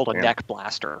 that's actually called a neck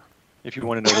blaster, if you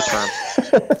want to know the term.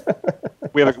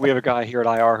 we have a guy here at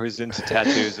IR who's into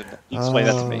tattoos, and he explained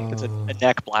that to me. It's a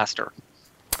neck blaster.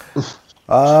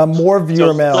 More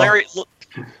viewer mail.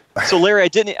 Larry, I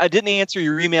didn't answer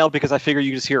your email because I figured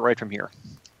you could just hear it right from here.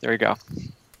 There you go.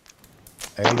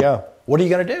 There you go. What are you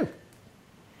going to do?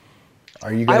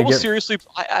 Are you going to seriously.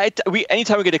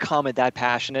 Anytime we get a comment that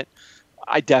passionate,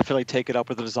 I definitely take it up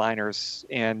with the designers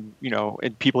and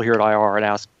and people here at IR and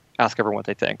ask everyone what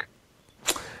they think.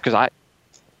 Because a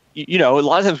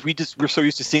lot of times we're so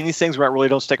used to seeing these things, we really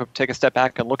don't take a step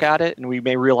back and look at it, and we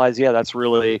may realize, that's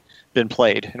really been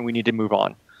played, and we need to move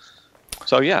on.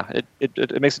 So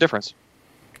it makes a difference.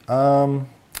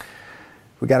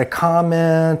 We got a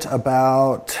comment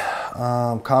about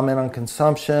comment on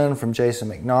consumption from Jason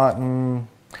McNaughton.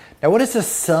 Now, what is this?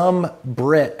 Some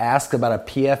Brit asked about a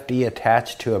PFD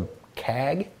attached to a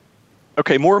CAG?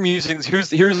 Okay, more musings. Here's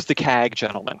the CAG,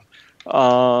 gentlemen.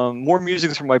 More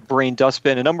musings from my brain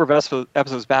dustbin. A number of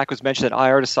episodes back was mentioned that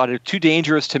IR decided it was too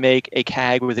dangerous to make a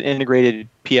CAG with an integrated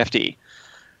PFD.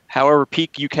 However,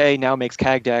 Peak UK now makes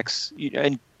CAG decks,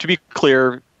 and to be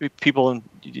clear, people in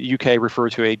the UK refer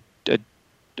to a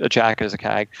jacket as a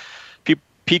CAG.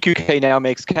 Peak UK now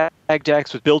makes CAG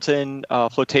decks with built-in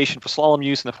flotation for slalom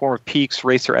use in the form of Peaks,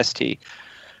 Racer, ST.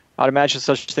 I'd imagine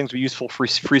such things would be useful for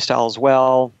freestyle as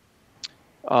well.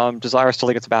 Desire still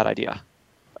think it's a bad idea.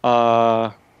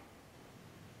 So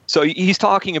he's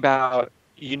talking about,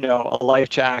 a life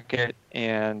jacket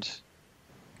and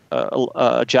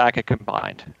a jacket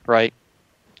combined, right?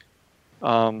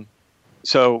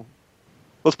 So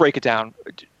let's break it down.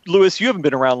 Lewis, you haven't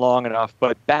been around long enough,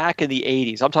 but back in the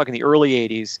 80s, I'm talking the early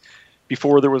 80s,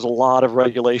 before there was a lot of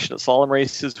regulation at slalom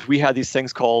races, we had these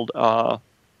things called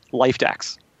life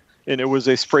decks. And it was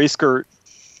a spray skirt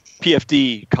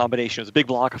PFD combination. It was a big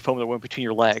block of foam that went between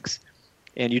your legs,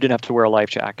 and you didn't have to wear a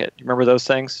life jacket. You remember those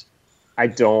things? I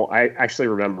don't. I actually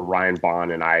remember Ryan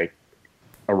Bond and I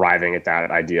arriving at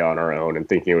that idea on our own and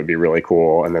thinking it would be really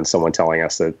cool, and then someone telling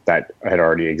us that had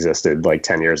already existed like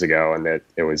 10 years ago and that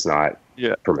it was not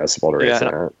permissible to race in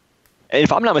it. And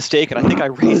if I'm not mistaken, I think I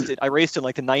raced in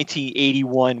like the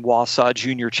 1981 Wausau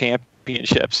Junior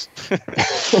Championships,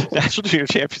 National Junior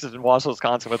Championships in Wausau,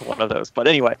 Wisconsin, with one of those. But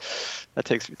anyway, that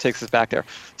takes us back there.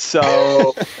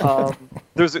 So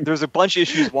there's a bunch of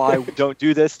issues why we don't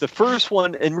do this. The first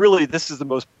one, and really this is the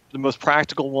most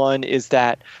practical one, is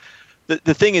that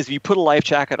the thing is, if you put a life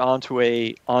jacket onto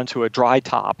a dry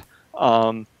top,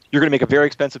 you're going to make a very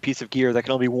expensive piece of gear that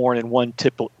can only be worn in one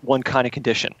kind of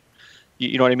condition.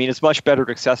 You know what I mean? It's much better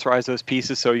to accessorize those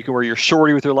pieces so you can wear your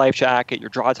shorty with your life jacket, your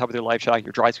dry top with your life jacket,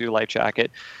 your dry suit with your life jacket.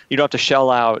 You don't have to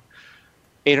shell out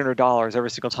 $800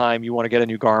 every single time you want to get a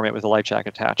new garment with a life jacket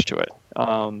attached to it.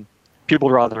 People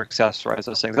would rather accessorize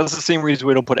those things. That's the same reason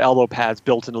we don't put elbow pads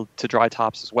built into dry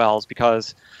tops as well, is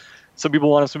because some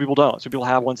people want them, some people don't. Some people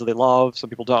have ones that they love,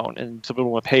 some people don't, and some people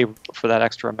want to pay for that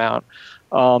extra amount.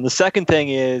 The second thing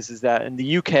is that in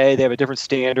the UK, they have a different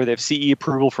standard. They have CE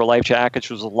approval for life jackets,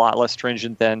 which is a lot less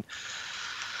stringent than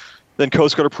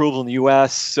Coast Guard approval in the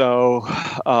US. So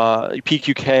Peak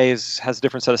UK has a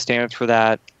different set of standards for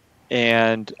that.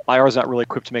 And IR is not really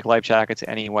equipped to make life jackets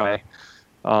anyway,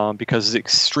 because it's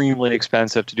extremely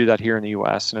expensive to do that here in the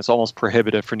US, and it's almost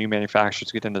prohibitive for new manufacturers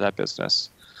to get into that business.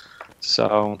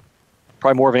 So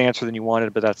probably more of an answer than you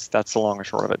wanted, but that's the long and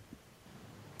short of it.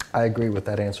 I agree with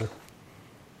that answer.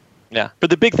 Yeah, but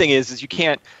the big thing is you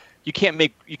can't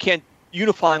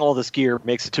unifying all this gear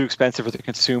makes it too expensive for the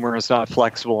consumer. It's not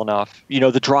flexible enough.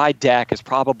 The dry deck is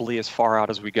probably as far out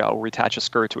as we go, where we attach a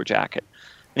skirt to a jacket,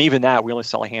 and even that we only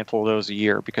sell a handful of those a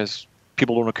year because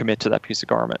people don't want to commit to that piece of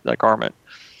garment.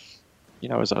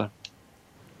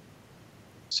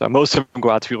 So most of them go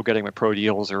out to people getting them at pro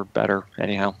deals or better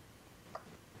anyhow.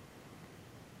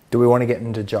 Do we want to get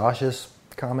into Josh's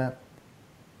comment?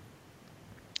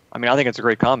 I mean, I think it's a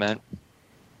great comment.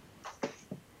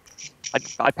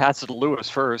 I pass it to Lewis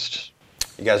first.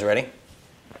 You guys ready?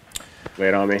 Lay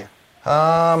it on me.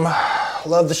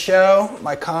 Love the show.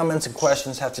 My comments and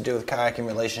questions have to do with kayaking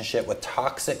relationship with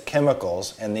toxic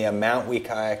chemicals and the amount we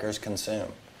kayakers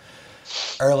consume.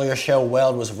 Earlier show,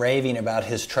 Weld was raving about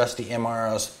his trusty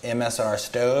MSR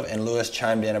stove, and Lewis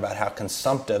chimed in about how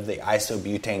consumptive the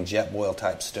isobutane jet boil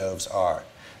type stoves are.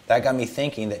 That got me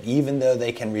thinking that even though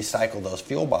they can recycle those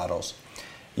fuel bottles,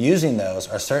 using those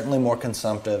are certainly more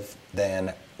consumptive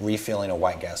than refilling a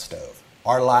white gas stove.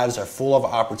 Our lives are full of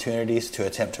opportunities to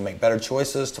attempt to make better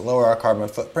choices to lower our carbon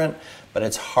footprint, but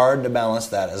it's hard to balance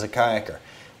that as a kayaker.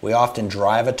 We often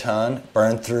drive a ton,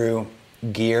 burn through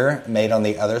gear made on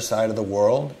the other side of the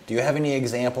world? Do you have any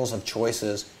examples of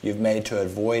choices you've made to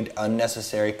avoid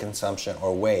unnecessary consumption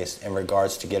or waste in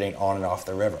regards to getting on and off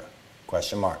the river?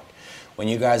 Question mark. When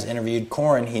you guys interviewed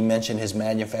Corin, he mentioned his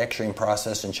manufacturing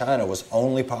process in China was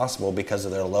only possible because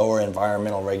of their lower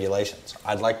environmental regulations.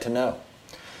 I'd like to know,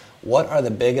 what are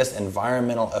the biggest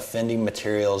environmental offending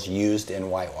materials used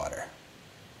in whitewater?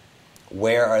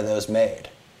 Where are those made?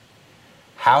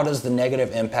 How does the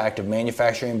negative impact of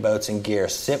manufacturing boats and gear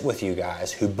sit with you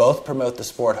guys who both promote the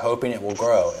sport hoping it will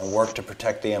grow and work to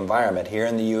protect the environment here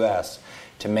in the U.S.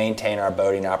 to maintain our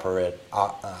boating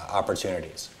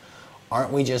opportunities?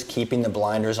 Aren't we just keeping the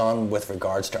blinders on with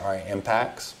regards to our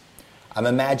impacts? I'm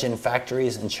imagining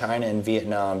factories in China and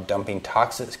Vietnam dumping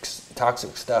toxic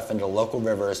stuff into local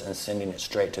rivers and sending it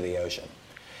straight to the ocean.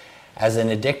 As an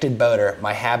addicted boater,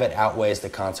 my habit outweighs the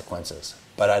consequences,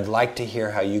 but I'd like to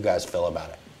hear how you guys feel about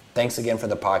it. Thanks again for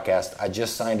the podcast. I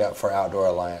just signed up for Outdoor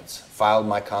Alliance, filed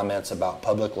my comments about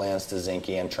public lands to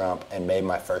Zinke and Trump, and made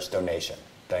my first donation.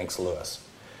 Thanks, Lewis.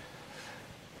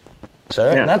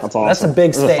 So yeah, that's awesome. That's a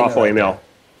big statement. A thoughtful email.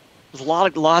 There's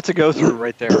a lot to go through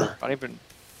right there.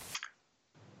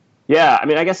 Yeah, I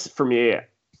mean, I guess for me,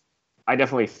 I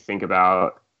definitely think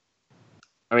about.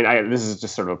 I mean, this is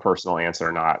just sort of a personal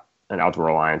answer, not an Outdoor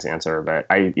Alliance answer, but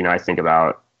I think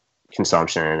about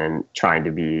consumption and trying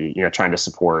to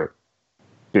support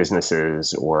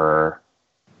businesses or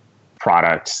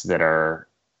products that are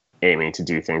aiming to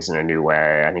do things in a new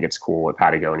way. I think it's cool what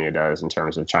Patagonia does in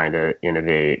terms of trying to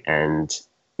innovate and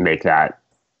make that,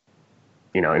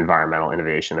 environmental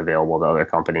innovation available to other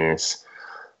companies.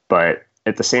 But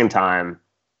at the same time,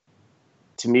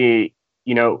 to me,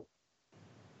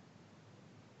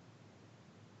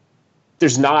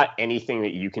 there's not anything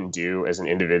that you can do as an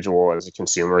individual, as a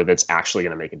consumer, that's actually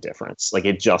going to make a difference. Like,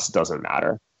 it just doesn't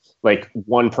matter. Like,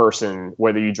 one person,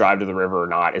 whether you drive to the river or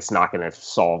not, it's not going to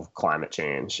solve climate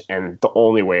change. And the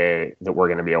only way that we're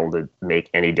going to be able to make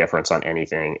any difference on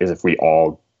anything is if we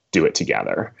all do it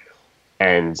together.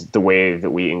 And the way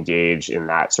that we engage in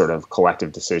that sort of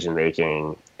collective decision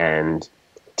making and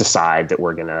decide that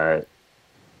we're going to,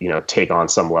 take on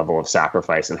some level of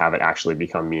sacrifice and have it actually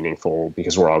become meaningful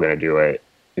because we're all going to do it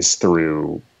is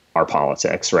through our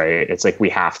politics, right? It's like we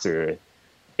have to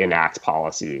enact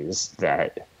policies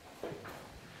that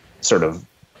sort of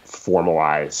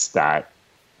formalize that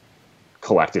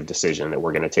collective decision that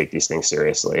we're going to take these things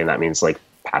seriously. And that means like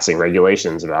passing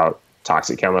regulations about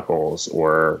toxic chemicals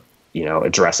or,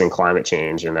 addressing climate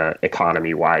change in an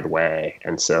economy-wide way.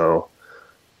 And so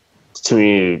to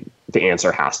me, the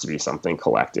answer has to be something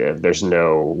collective. There's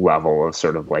no level of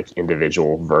sort of like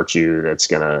individual virtue that's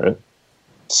going to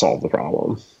solve the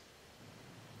problem.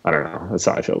 I don't know. That's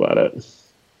how I feel about it.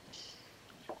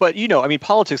 But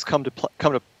politics come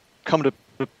to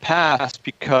pass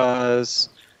because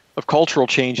of cultural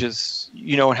changes,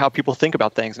 and how people think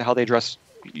about things and how they address,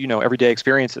 everyday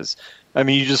experiences. I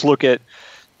mean, you just look at,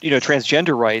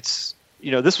 transgender rights.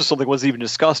 This was something that wasn't even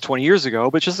discussed 20 years ago,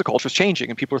 but just the culture is changing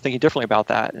and people are thinking differently about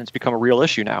that, and it's become a real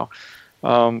issue now.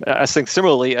 I think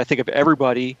similarly, if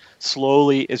everybody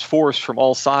slowly is forced from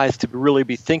all sides to really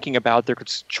be thinking about their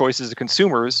choices as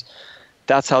consumers,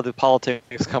 that's how the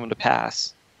politics come to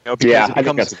pass. Because I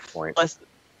think that's a good point.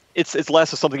 It's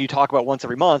less of something you talk about once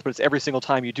every month, but it's every single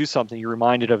time you do something, you're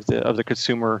reminded of the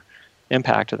consumer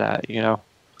impact of that.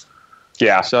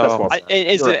 Yeah. So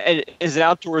as an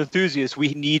outdoor enthusiast, we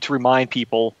need to remind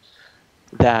people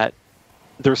that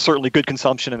there's certainly good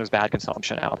consumption and there's bad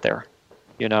consumption out there.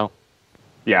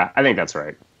 Yeah, I think that's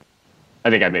right. I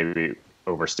think I maybe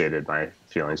overstated my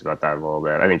feelings about that a little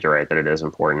bit. I think you're right that it is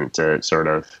important to sort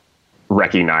of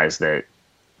recognize that,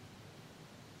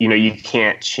 you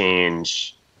can't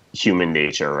change human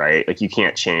nature, right? Like, you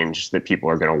can't change that people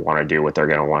are going to want to do what they're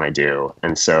going to want to do.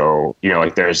 And so,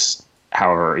 there's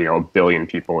however, a billion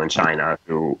people in China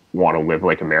who want to live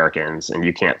like Americans, and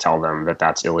you can't tell them that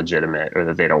that's illegitimate or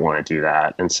that they don't want to do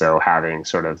that. And so having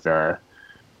sort of the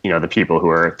people who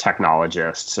are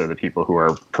technologists or the people who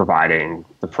are providing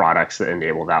the products that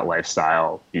enable that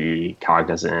lifestyle be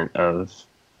cognizant of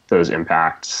those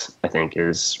impacts, I think,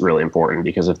 is really important,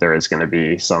 because if there is going to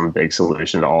be some big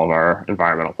solution to all of our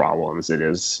environmental problems,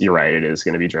 you're right, it is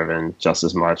going to be driven just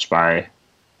as much by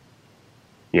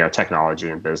technology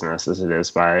and business as it is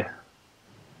by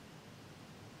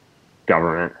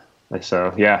government.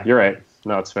 So yeah, you're right.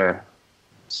 No, it's fair.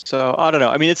 So I don't know.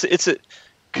 I mean, it's a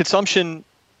consumption.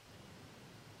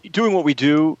 Doing what we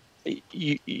do,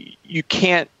 you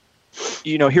can't.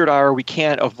 Here at IR, we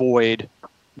can't avoid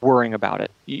worrying about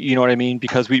it. You know what I mean?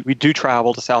 Because we do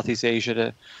travel to Southeast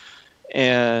Asia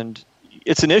and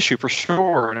it's an issue for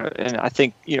sure, and I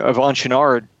think Yvon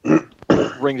Chouinard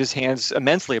wringed his hands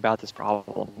immensely about this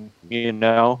problem.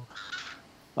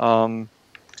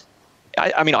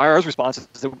 I mean, IR's response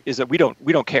is that we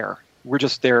don't care. We're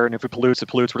just there, and if it pollutes, it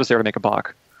pollutes. We're just there to make a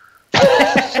buck.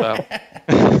 So,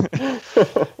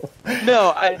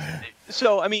 no, I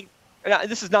mean,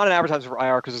 this is not an advertisement for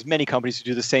IR because there's many companies who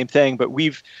do the same thing, but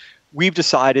we've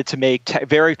decided to make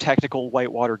very technical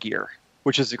whitewater gear,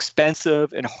 which is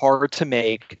expensive and hard to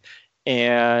make,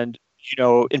 and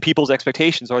in people's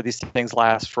expectations are these things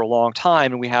last for a long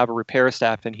time, and we have a repair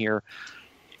staff in here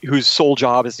whose sole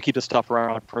job is to keep this stuff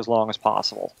around for as long as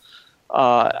possible.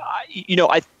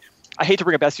 I hate to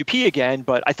bring up SUP again,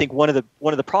 but I think one of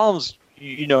the problems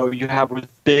you have with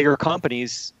bigger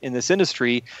companies in this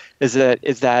industry is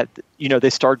that they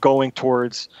start going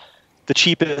towards the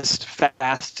cheapest,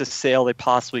 fastest sale they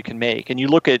possibly can make. And you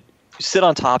look at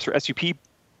sit-on tops or SUP,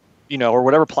 or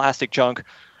whatever plastic junk,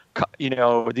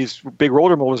 these big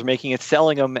roller molders are making it,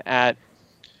 selling them at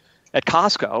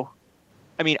Costco.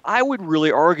 I mean, I would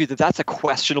really argue that that's a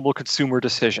questionable consumer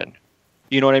decision.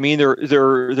 You know what I mean?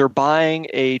 They're buying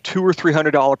a $200 or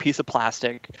 $300 piece of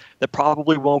plastic that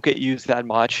probably won't get used that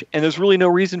much, and there's really no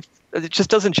reason. It just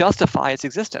doesn't justify its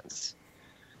existence.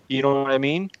 You know what I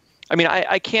mean? I mean,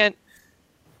 I can't.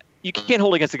 You can't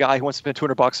hold against a guy who wants to spend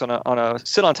 $200 on a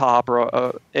sit-on top or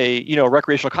a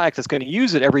recreational kayak that's going to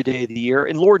use it every day of the year.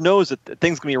 And Lord knows that the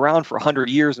thing's going to be around for 100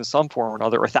 years in some form or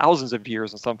another, or thousands of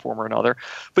years in some form or another.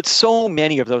 But so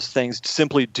many of those things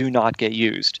simply do not get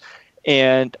used.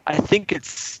 And I think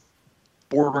it's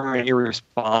borderline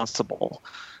irresponsible.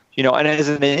 And as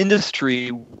an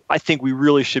industry, I think we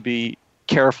really should be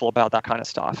careful about that kind of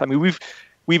stuff. I mean,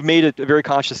 we've made a very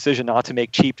conscious decision not to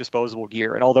make cheap disposable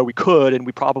gear. And although we could, and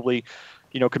we probably,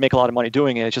 could make a lot of money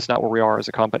doing it, it's just not where we are as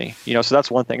a company. So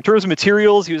that's one thing. In terms of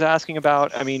materials he was asking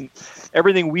about, I mean,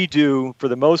 everything we do for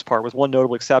the most part, with one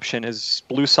notable exception, is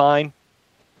Blue Sign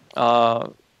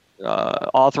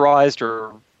authorized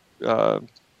or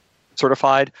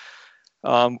certified.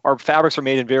 Our fabrics are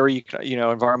made in very,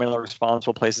 environmentally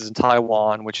responsible places in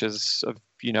Taiwan, which is,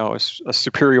 a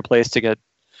superior place to get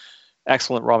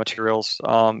excellent raw materials.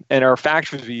 And our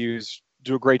factories we use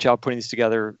do a great job putting these things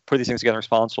together in a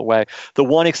responsible way. The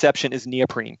one exception is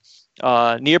neoprene.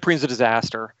 Neoprene is a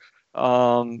disaster.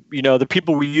 The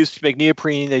people we use to make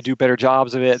neoprene, they do better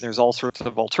jobs of it. And there's all sorts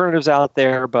of alternatives out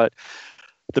there, but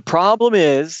the problem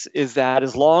is that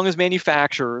as long as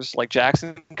manufacturers like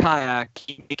Jackson Kayak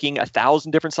keep making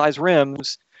 1,000 different size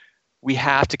rims, we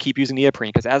have to keep using neoprene,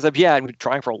 because as of yet, and we've been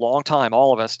trying for a long time,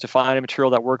 all of us, to find a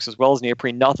material that works as well as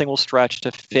neoprene. Nothing will stretch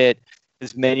to fit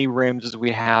as many rims as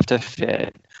we have to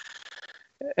fit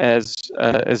as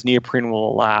neoprene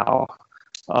will allow.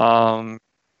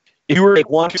 If you were to make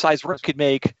one size rims,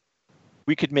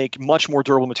 we could make much more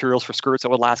durable materials for skirts that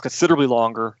would last considerably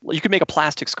longer. You could make a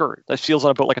plastic skirt that feels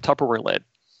on a boat like a Tupperware lid.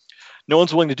 No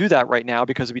one's willing to do that right now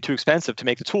because it'd be too expensive to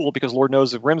make the tool, because Lord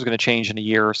knows the rim's going to change in a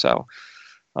year or so.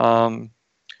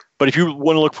 But if you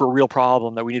want to look for a real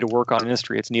problem that we need to work on in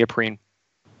industry, it's neoprene.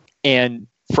 And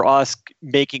for us,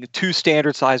 making 2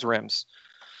 standard size rims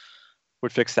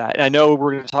would fix that. And I know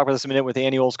we're going to talk about this in a minute with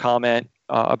Annual's comment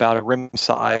about a rim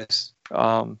size,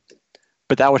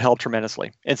 but that would help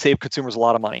tremendously and save consumers a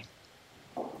lot of money.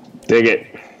 Dig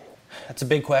it. That's a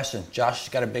big question. Josh has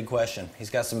got a big question. He's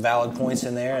got some valid points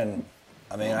in there, and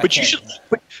I mean, but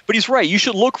he's right. You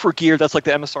should look for gear that's like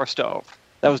the MSR stove,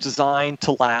 that was designed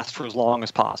to last for as long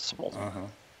as possible. Uh-huh.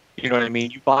 You know what I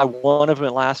mean? You buy one of them,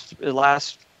 it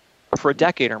lasts for a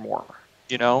decade or more.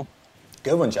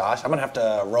 Good one, Josh. I'm gonna have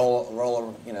to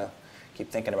roll.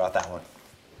 Keep thinking about that one.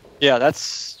 Yeah,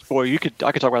 that's boy. I could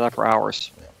talk about that for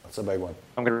hours. Yeah, that's a big one.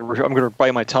 I'm gonna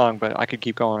bite my tongue, but I could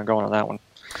keep going and going on that one.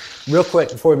 Real quick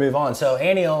before we move on, so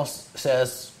Anniel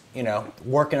says,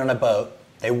 working on a boat,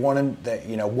 they wanted that.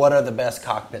 What are the best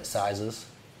cockpit sizes?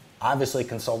 Obviously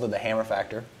consulted the Hammer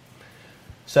Factor.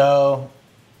 So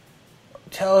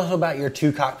tell us about your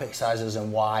 2 cockpit sizes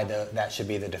and why that should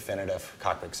be the definitive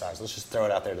cockpit size. Let's just throw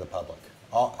it out there to the public.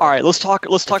 All right, let's talk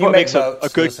about making a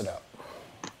good.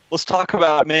 Let's talk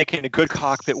about making a good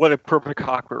cockpit. What a perfect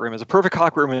cockpit rim is. A perfect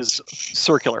cockpit rim is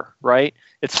circular, right?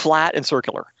 It's flat and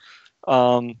circular.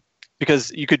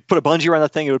 Because you could put a bungee around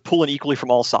that thing, it would pull in equally from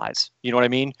all sides. You know what I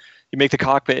mean? You make the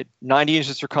cockpit 90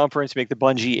 inches circumference, you make the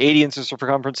bungee 80 inches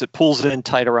circumference, it pulls in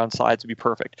tight around sides to be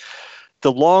perfect.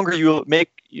 The longer you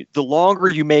make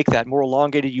that, more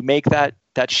elongated you make that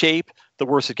shape, the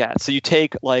worse it gets. So you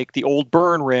take like the old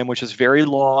Burn rim, which is very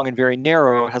long and very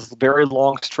narrow, has very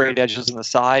long straight edges on the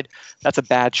side. That's a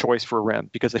bad choice for a rim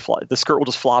because the skirt will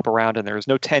just flop around and there's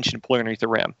no tension pulling underneath the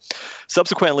rim.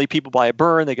 Subsequently, people buy a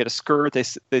Burn, they get a skirt,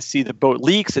 they see the boat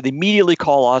leaks, and they immediately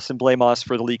call us and blame us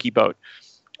for the leaky boat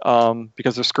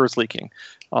because their skirt's leaking.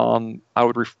 I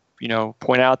would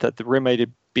point out that the rim may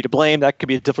be to blame. That could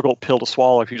be a difficult pill to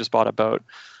swallow if you just bought a boat.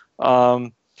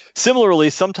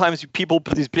 Similarly, sometimes people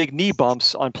put these big knee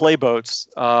bumps on play boats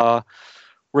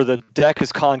where the deck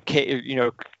is concave,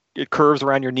 it curves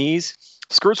around your knees.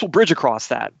 Skirts will bridge across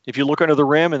that. If you look under the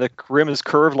rim and the rim is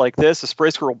curved like this, a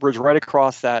spray skirt will bridge right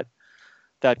across that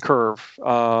curve,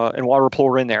 and water will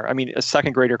pour in there. I mean, a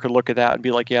second grader could look at that and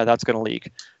be like, yeah, that's going to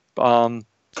leak.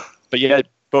 But yet,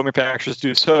 boat manufacturers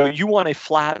do. So you want a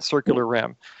flat circular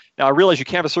rim. Now, I realize you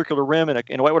can't have a circular rim in a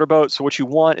whitewater boat, so what you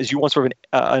want is sort of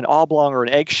an oblong or an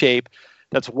egg shape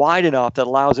that's wide enough that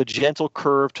allows a gentle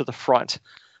curve to the front,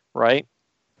 right?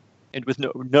 And with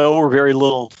no or very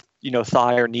little,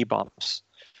 thigh or knee bumps.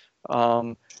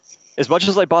 As much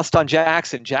as I bust on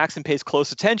Jackson pays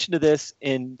close attention to this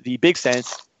in the big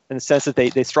sense, in the sense that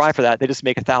they strive for that. They just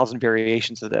make 1,000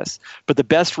 variations of this. But the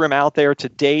best rim out there to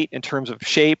date in terms of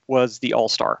shape was the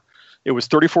All-Star. It was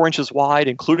 34 inches wide,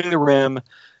 including the rim.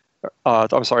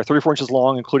 34 inches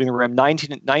long, including the rim, 20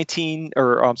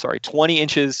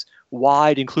 inches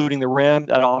wide, including the rim.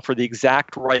 That offered the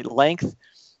exact right length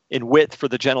and width for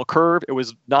the gentle curve. It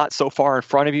was not so far in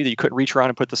front of you that you couldn't reach around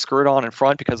and put the skirt on in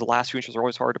front because the last few inches are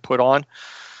always hard to put on.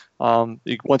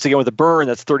 Once again, with a Burn,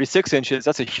 that's 36 inches.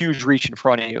 That's a huge reach in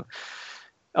front of you.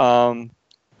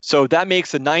 So that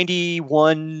makes a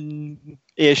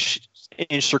 91-ish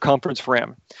inch circumference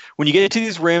rim. When you get to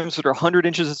these rims that are 100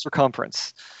 inches in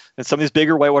circumference, and some of these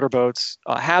bigger whitewater boats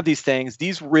have these things,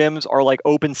 these rims are like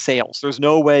open sails. There's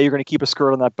no way you're going to keep a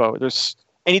skirt on that boat.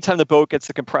 Anytime the boat gets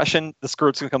the compression, the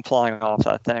skirt's going to come flying off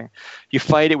that thing. You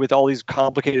fight it with all these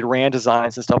complicated RAN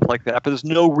designs and stuff like that, but there's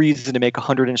no reason to make a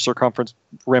 100-inch circumference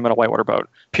rim on a whitewater boat,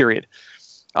 period.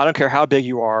 I don't care how big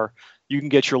you are. You can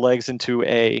get your legs into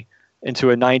a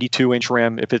 92-inch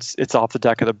rim if it's off the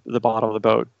deck of the bottom of the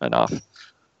boat enough.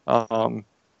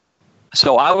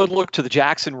 So I would look to the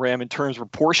Jackson rim in terms of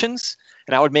proportions,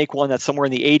 and I would make one that's somewhere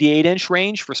in the 88-inch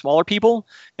range for smaller people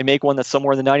and make one that's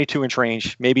somewhere in the 92-inch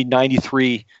range, maybe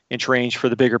 93-inch range for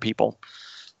the bigger people,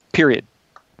 period.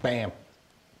 Bam.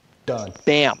 Done.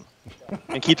 Bam.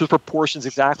 And keep those proportions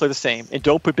exactly the same. And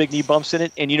don't put big knee bumps in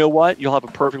it. And you know what? You'll have a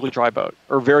perfectly dry boat,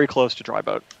 or very close to dry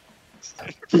boat.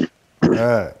 All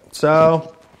right.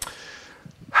 So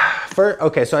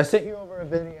I sent you over a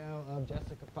video of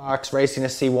Jessica Fox racing a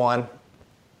C1.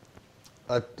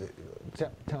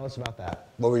 Tell us about that.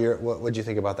 What did you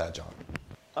think about that, John?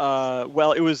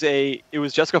 Well, it was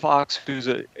Jessica Fox, who's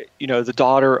the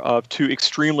daughter of two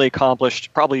extremely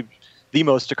accomplished, probably the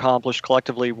most accomplished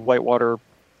collectively whitewater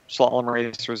slalom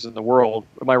racers in the world.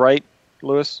 Am I right,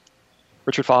 Lewis?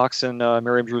 Richard Fox and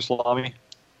Miriam Drouslami?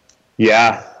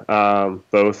 Yeah,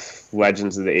 both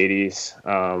legends of the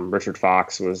 80s. Richard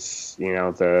Fox was,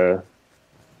 the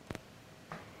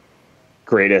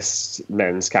greatest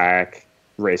men's kayak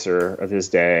racer of his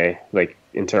day, like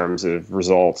in terms of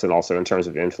results and also in terms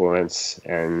of influence.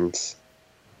 And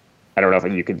I don't know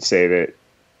if you could say that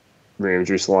Miriam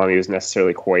Drouslami was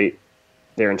necessarily quite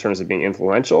there in terms of being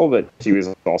influential, but she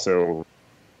was also,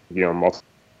 multiple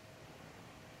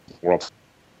world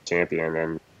champion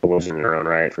and a legend in her own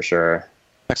right, for sure.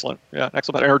 Excellent, yeah,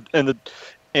 excellent.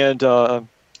 And the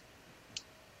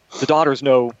daughter is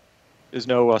no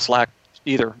slack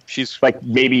either. She's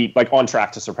maybe on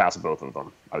track to surpass both of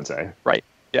them, I would say. Right.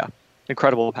 Yeah.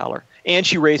 Incredible power. And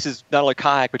she races not only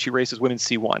kayak, but she races women's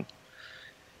C1.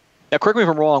 Now, correct me if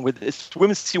I'm wrong.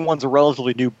 Women's C1 is a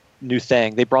relatively new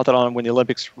thing. They brought that on when the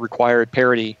Olympics required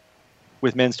parity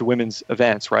with men's to women's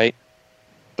events, right?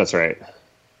 That's right.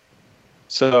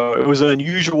 So it was an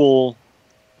unusual.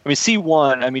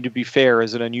 C1. To be fair,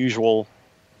 is an unusual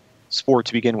sport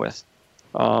to begin with.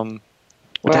 To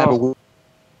have a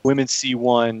women's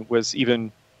C1 was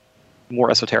even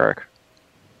more esoteric.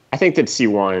 I think that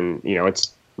C1,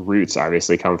 its roots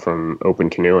obviously come from open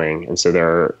canoeing. And so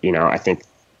there, I think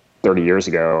 30 years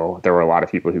ago, there were a lot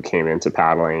of people who came into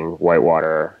paddling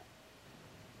whitewater,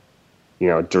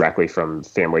 directly from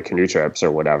family canoe trips or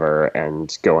whatever,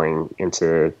 and going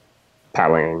into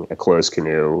paddling a closed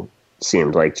canoe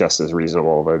seemed like just as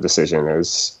reasonable of a decision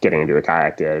as getting into a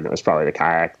kayak did. And it was probably the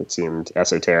kayak that seemed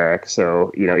esoteric.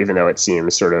 So, even though it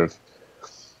seems sort of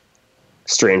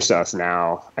strange to us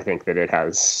now, I think that it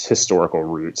has historical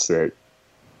roots that,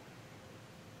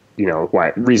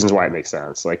 reasons why it makes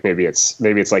sense. Like maybe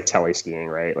it's like tele skiing,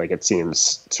 right? Like it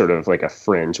seems sort of like a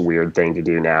fringe weird thing to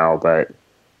do now, but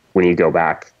when you go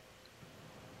back,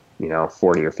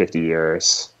 40 or 50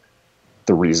 years,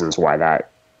 the reasons why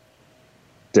that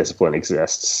discipline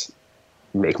exists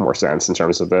make more sense in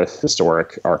terms of the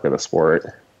historic arc of the sport.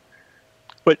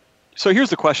 But so here's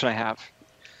the question I have.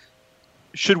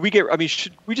 Should we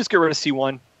just get rid of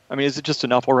C1? I mean, is it just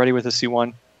enough already with the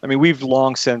C1? I mean, we've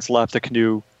long since left the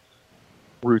canoe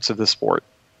roots of the sport.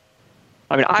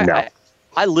 I mean,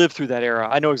 I lived through that era.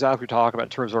 I know exactly what you're talking about in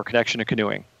terms of our connection to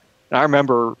canoeing. And I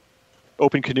remember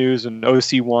open canoes and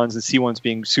OC1s and C1s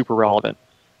being super relevant.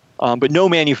 But no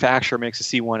manufacturer makes a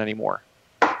C1 anymore,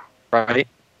 right?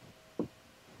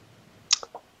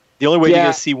 The only way to get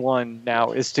a C1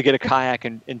 now is to get a kayak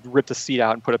and rip the seat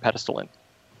out and put a pedestal in.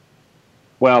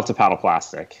 Well, to paddle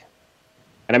plastic.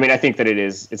 And I mean, I think that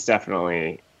it's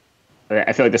definitely,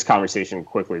 I feel like this conversation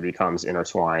quickly becomes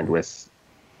intertwined with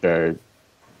the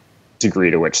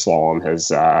degree to which slalom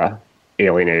has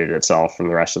alienated itself from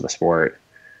the rest of the sport.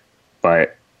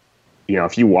 But,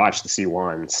 if you watch the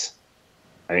C1s,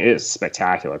 I mean, it is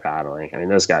spectacular paddling. I mean,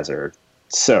 those guys are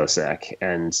so sick.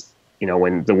 And,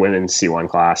 when the women's C1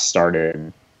 class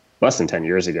started less than 10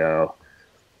 years ago,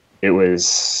 it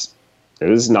was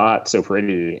not so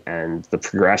pretty, and the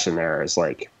progression there is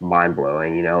like mind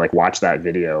blowing. Like watch that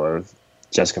video of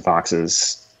Jessica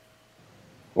Fox's,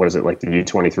 what is it, like the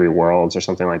U23 Worlds or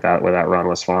something like that, where that run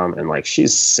was from, and like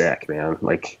she's sick, man.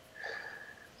 Like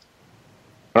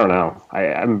I don't know,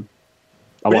 I'm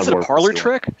is it a parlor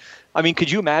trick? I mean, could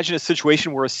you imagine a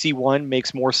situation where a C1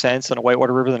 makes more sense on a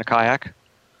whitewater river than a kayak?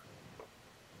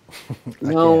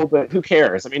 No, but who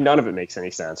cares? I mean, none of it makes any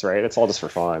sense, right? It's all just for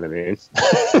fun. I mean,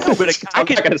 but I'm not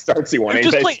going to start C1.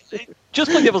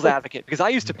 Just play devil's advocate, because I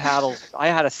used to paddle. I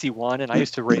had a C1, and I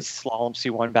used to race slalom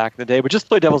C1 back in the day. But just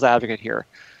play devil's advocate here.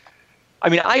 I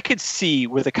mean, I could see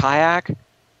with a kayak,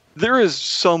 there is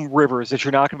some rivers that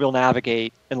you're not going to be able to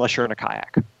navigate unless you're in a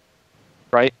kayak,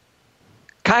 right?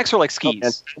 Kayaks are like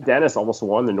skis. And Dennis almost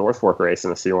won the North Fork race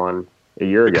in a C1 a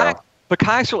year ago. But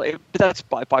kayaks are that's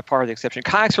by part of the exception.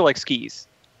 Kayaks are like skis,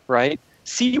 right?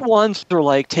 C1s are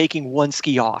like taking one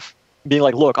ski off, being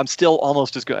like, look, I'm still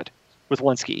almost as good with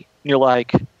one ski. And you're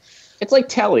like... It's like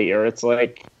telly, or it's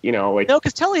like, No,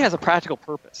 because telly has a practical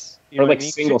purpose. Or like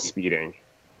single speeding.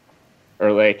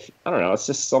 Or like, I don't know, it's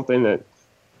just something that...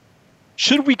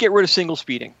 Should we get rid of single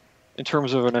speeding in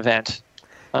terms of an event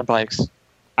on bikes?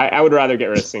 I would rather get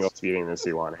rid of single speeding than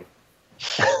C1ing.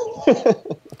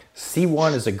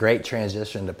 C1 is a great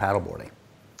transition to paddleboarding.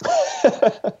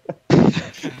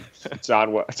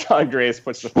 John Grace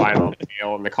puts the final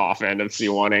nail in the coffin of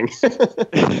C1ing.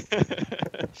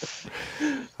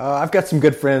 I've got some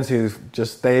good friends who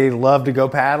they love to go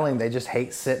paddling. They just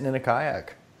hate sitting in a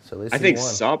kayak. So I think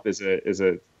SUP is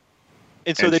a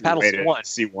and so they paddle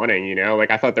C1ing, Like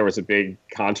I thought there was a big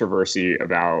controversy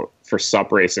for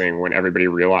SUP racing when everybody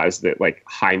realized that like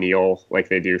high kneel, like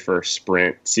they do for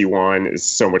sprint, C1 is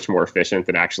so much more efficient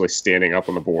than actually standing up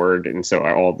on the board. And so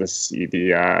all the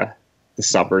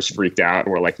suppers freaked out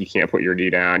and were like, you can't put your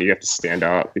knee down, you have to stand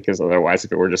up, because otherwise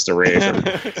if it were just a race,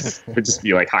 it would just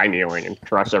be like high kneeling and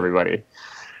crush everybody.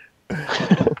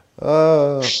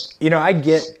 I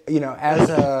get,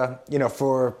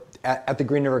 at the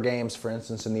Green River Games, for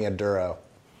instance, in the Enduro,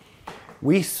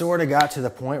 we sort of got to the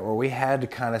point where we had to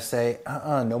kind of say,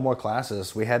 no more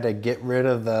classes. We had to get rid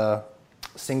of the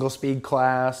single speed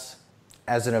class.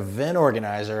 As an event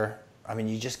organizer, I mean,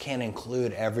 you just can't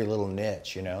include every little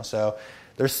niche, So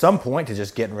there's some point to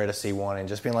just getting rid of C1 and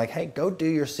just being like, hey, go do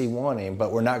your C1ing,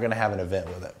 but we're not going to have an event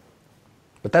with it.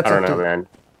 But that's I don't know, man.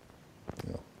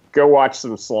 Yeah. Go watch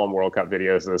some Slalom World Cup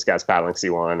videos of those guys paddling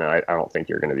C1. I don't think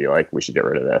you're going to be like, we should get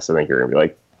rid of this. I think you're going to be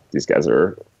like, these guys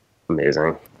are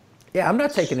amazing. Yeah, I'm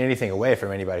not taking anything away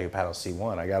from anybody who paddles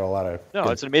C1. I got a lot of... No,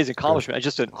 it's an amazing accomplishment. It's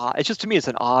just to me, it's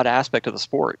an odd aspect of the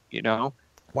sport,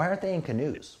 Why aren't they in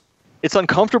canoes? It's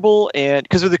uncomfortable, and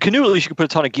because with the canoe, at least you can put a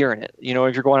ton of gear in it,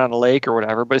 if you're going on a lake or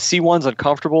whatever. But C1's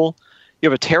uncomfortable. You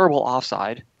have a terrible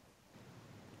offside,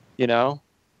 I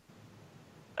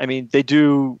mean, they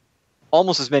do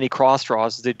almost as many cross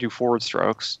draws as they do forward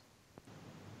strokes.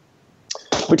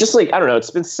 But just like, I don't know,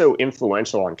 it's been so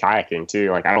influential on kayaking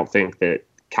too. Like, I don't think that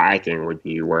kayaking would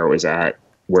be where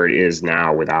it is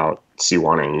now without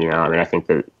C1ing, I mean, I think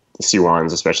that the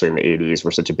C1s, especially in the 80s,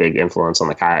 were such a big influence on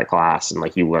the kayak class. And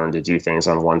like, you learn to do things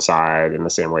on one side in the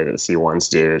same way that the C1s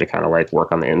do, to kind of like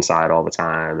work on the inside all the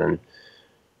time. And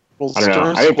well, I don't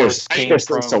know. I think there's things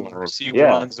to learn.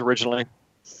 C1s originally.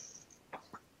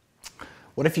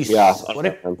 What if you? Yeah.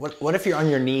 What if you're on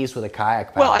your knees with a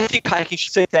kayak paddle? Well, I think kayaking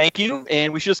should say thank you,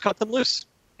 and we should just cut them loose.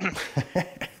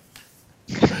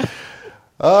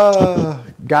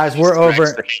 Guys, we're over.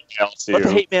 Let the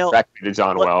hate mail. Directly to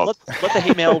John Weld. Let the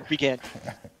hate mail begin.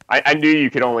 I knew you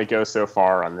could only go so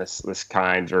far on this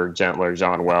kind or gentler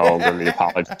John Weld and the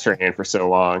apology train for so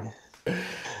long.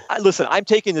 Listen, I'm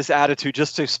taking this attitude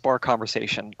just to spark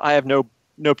conversation. I have no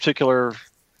particular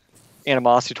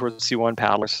animosity towards C1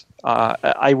 paddlers.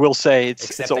 I will say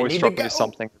it's always struck me as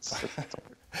something.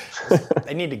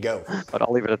 They need to go. But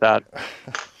I'll leave it at that.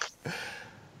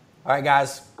 All right,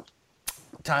 guys.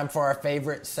 Time for our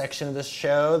favorite section of this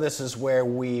show. This is where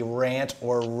we rant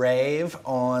or rave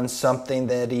on something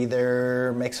that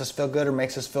either makes us feel good or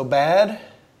makes us feel bad.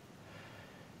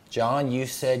 John, you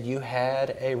said you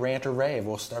had a rant or rave.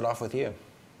 We'll start off with you.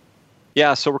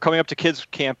 Yeah, so we're coming up to Kids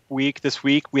Camp Week this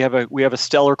week. We have a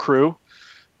stellar crew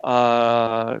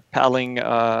paddling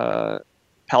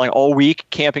all week,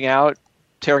 camping out,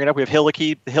 tearing it up. We have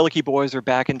Hillicky. The Hillicky boys are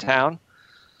back in town.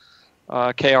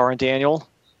 KR and Daniel.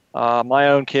 My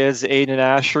own kids, Aiden and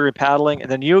Asher, are paddling. And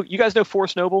then you guys know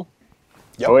Forrest Noble?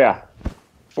 Yep. Oh, yeah.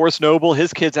 Forrest Noble,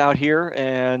 his kid's out here,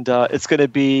 and it's going to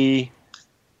be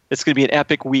an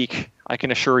epic week. I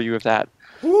can assure you of that.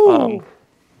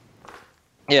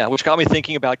 Yeah, which got me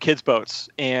thinking about kids' boats.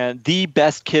 And the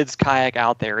best kids' kayak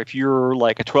out there, if you're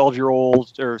like a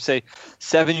 12-year-old or say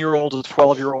 7-year-old to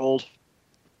 12-year-old,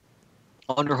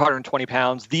 under 120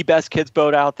 pounds, the best kids'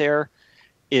 boat out there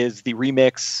is the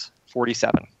Remix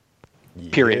 47.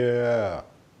 Period. Yeah.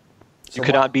 You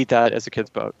could not beat that as a kid's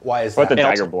boat. Why is What that? the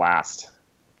Tiger Blast?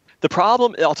 The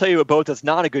problem, I'll tell you, a boat that's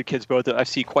not a good kid's boat that I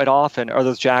see quite often are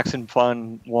those Jackson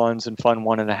Fun 1s and Fun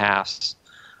 1.5s.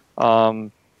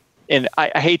 And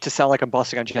I hate to sound like I'm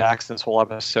busting on Jackson this whole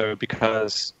episode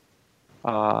because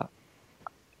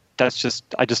that's just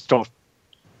I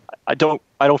don't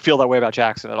feel that way about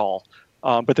Jackson at all.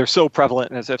 But they're so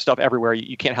prevalent and there's stuff everywhere.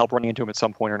 You can't help running into them at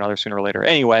some point or another sooner or later.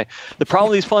 Anyway, the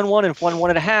problem with these Fun 1 and Fun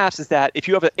 1.5s is that if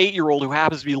you have an 8-year-old who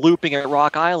happens to be looping at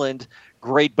Rock Island,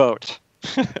 great boat,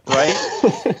 right?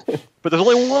 But there's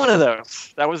only one of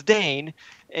those. That was Dane.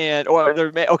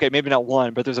 Okay, maybe not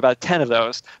one, but there's about 10 of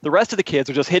those. The rest of the kids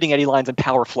are just hitting eddy lines and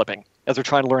power flipping as they're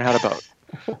trying to learn how to boat,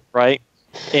 right?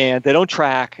 And they don't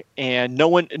track, and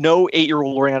no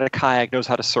 8-year-old learning how to kayak knows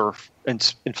how to surf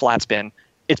and flat spin.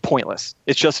 It's pointless.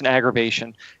 It's just an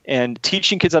aggravation. And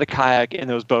teaching kids how to kayak in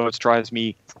those boats drives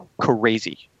me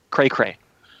crazy. Cray.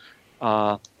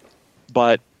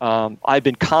 But I've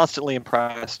been constantly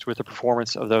impressed with the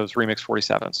performance of those Remix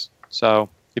 47s. So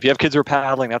if you have kids who are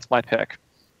paddling, that's my pick.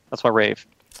 That's my rave.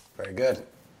 Very good.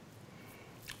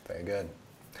 Very good.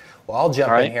 Well, I'll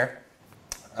jump in here.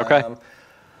 Okay.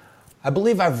 I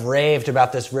believe I've raved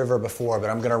about this river before, but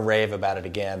I'm going to rave about it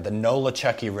again. The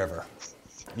Nolichucky River.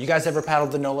 You guys ever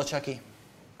paddled the Nolichucky?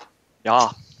 Yeah.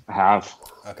 I have.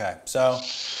 Okay, so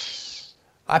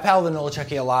I paddled the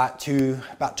Nolichucky a lot to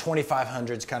about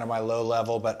 2,500 is kind of my low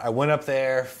level, but I went up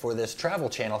there for this Travel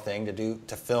Channel thing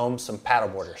to film some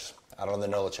paddleboarders out on the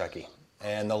Nolichucky.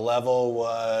 And the level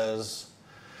was,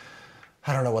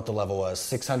 I don't know what the level was,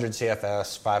 600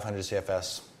 CFS, 500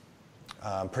 CFS,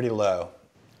 pretty low.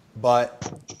 But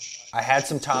I had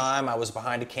some time. I was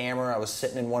behind a camera. I was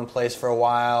sitting in one place for a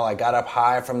while. I got up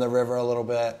high from the river a little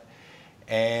bit.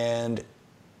 And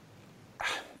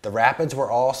the rapids were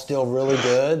all still really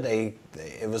good.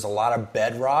 It was a lot of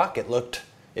bedrock. It looked,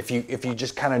 if you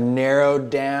just kind of narrowed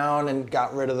down and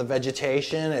got rid of the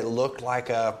vegetation, it looked like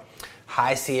a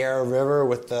High Sierra River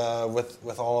with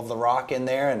all of the rock in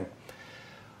there. And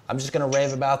I'm just going to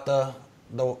rave about the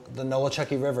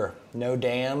Nolichucky River. No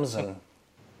dams and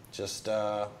just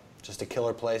a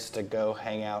killer place to go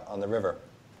hang out on the river.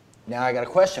 Now I got a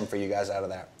question for you guys out of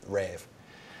that rave.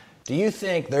 Do you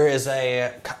think there is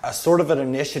a sort of an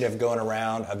initiative going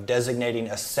around of designating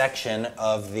a section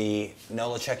of the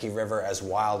Nolichucky River as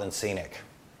wild and scenic,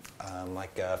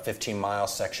 like a 15-mile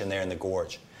section there in the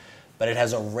gorge, but it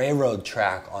has a railroad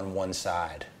track on one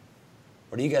side?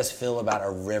 What do you guys feel about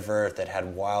a river that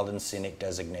had wild and scenic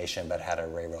designation but had a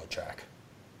railroad track?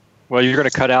 Well, you're going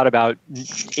to cut out about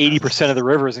 80% of the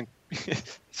rivers, and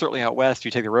certainly out west,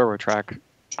 you take the railroad track.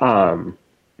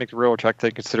 Make the railroad track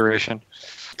take consideration.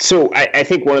 So I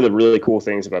think one of the really cool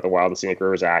things about the Wild and Scenic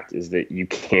Rivers Act is that you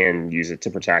can use it to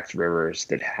protect rivers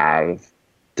that have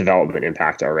development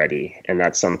impact already. And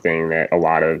that's something that a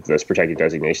lot of those protected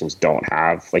designations don't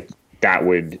have. Like, that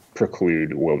would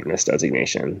preclude wilderness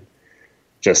designation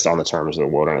just on the terms of the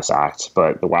Wilderness Act.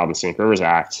 But the Wild and Scenic Rivers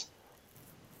Act,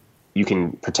 you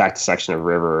can protect a section of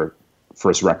river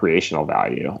for its recreational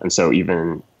value. And so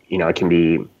even,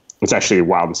 it's actually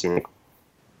wild and scenic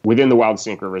within the Wild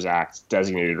Scenic Rivers Act,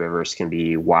 designated rivers can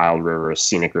be wild rivers,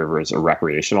 scenic rivers, or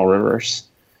recreational rivers.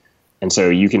 And so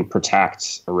you can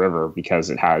protect a river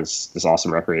because it has this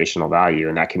awesome recreational value,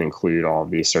 and that can include all of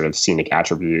these sort of scenic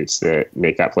attributes that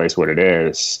make that place what it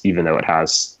is, even though it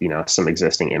has, some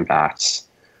existing impacts.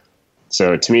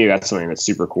 So to me, that's something that's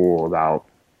super cool about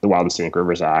the Wild and Scenic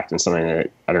Rivers Act, and something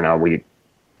that, I don't know, we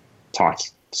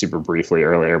talked super briefly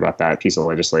earlier about that piece of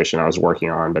legislation I was working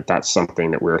on, but that's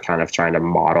something that we're kind of trying to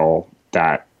model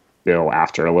that bill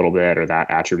after a little bit, or that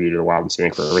attribute of the Wild and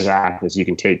Scenic Rivers Act, is you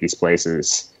can take these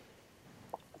places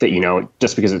that,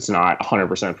 just because it's not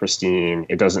 100% pristine,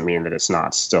 it doesn't mean that it's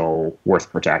not still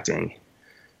worth protecting.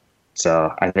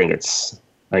 So I think it's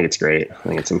great. I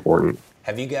think it's important.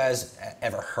 Have you guys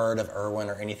ever heard of Irwin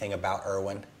or anything about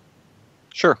Irwin?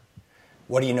 Sure.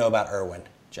 What do you know about Irwin,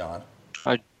 John?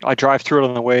 I drive through it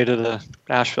on the way to the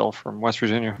Asheville from West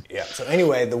Virginia. Yeah. So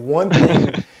anyway, the one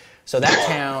thing, so that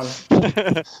town,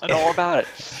 I know all about it.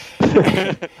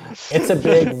 it's a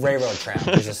big railroad town.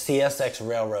 There's a CSX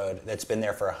railroad that's been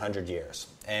there for 100 years,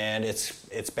 and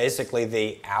it's basically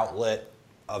the outlet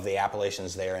of the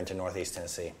Appalachians there into Northeast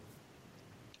Tennessee.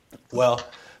 Well,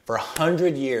 for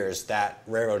 100 years that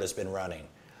railroad has been running.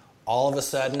 All of a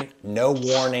sudden, no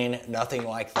warning, nothing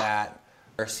like that.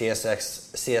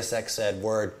 CSX said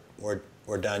we're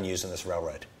done using this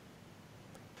railroad.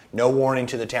 No warning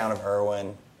to the town of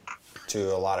Irwin,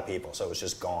 to a lot of people, so it was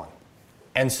just gone.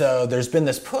 And so there's been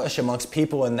this push amongst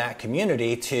people in that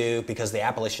community because the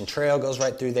Appalachian Trail goes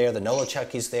right through there, the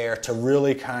Nolichucky's there, to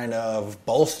really kind of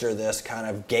bolster this kind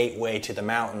of gateway to the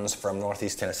mountains from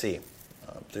Northeast Tennessee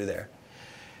through there.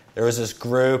 There was this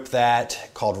group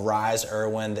called Rise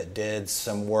Irwin that did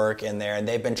some work in there, and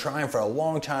they've been trying for a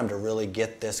long time to really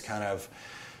get this kind of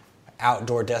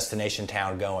outdoor destination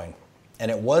town going. And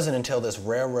it wasn't until this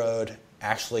railroad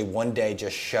actually one day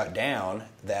just shut down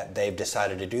that they've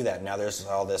decided to do that. Now there's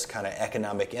all this kind of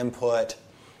economic input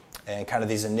and kind of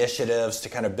these initiatives to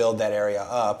kind of build that area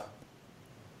up.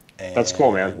 And that's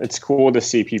cool, man. It's cool to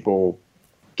see people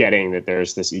getting that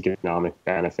there's this economic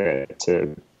benefit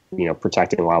to,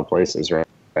 protecting wild places, right?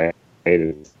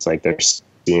 It's like they're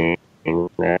seeing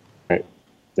that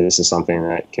this is something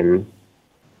that can,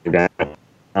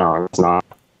 it's not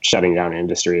shutting down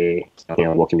industry,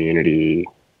 local community.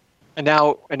 And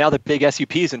now the big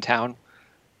SUP's in town.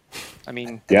 I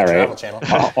mean, yeah, Travel right. Channel.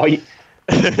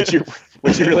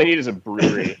 What you really need is a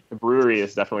brewery. The brewery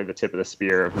is definitely the tip of the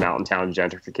spear of mountain town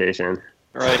gentrification.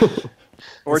 Right.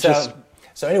 Or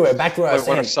So anyway, back to what I was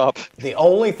saying. Up. The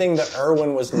only thing that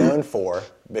Irwin was known for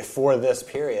before this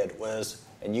period was,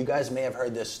 and you guys may have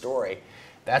heard this story,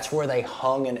 that's where they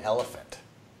hung an elephant.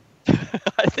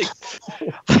 I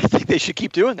think they should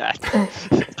keep doing that.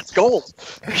 That's gold.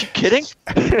 Are you kidding?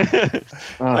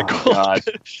 Oh, God.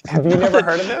 Have you never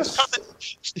heard of this?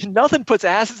 Nothing puts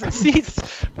asses in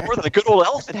seats more than a good old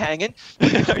elephant hanging.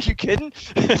 Are you kidding?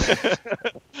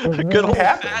 A good old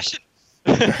fashioned.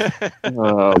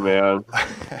 Oh, man.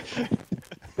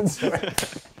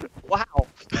 Wow.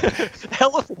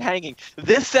 Elephant hanging.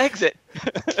 This exit.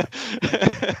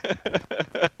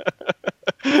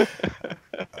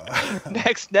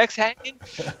 Next hanging,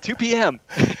 2 p.m.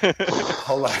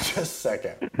 Hold on just a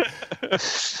second.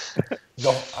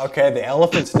 The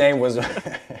elephant's name was...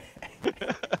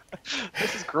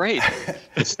 This is great.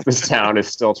 This town is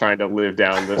still trying to live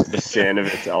down the sin of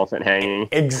its elephant hanging.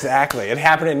 Exactly. It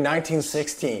happened in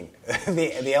 1916.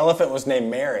 The elephant was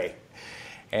named Mary,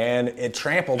 and it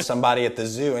trampled somebody at the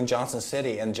zoo in Johnson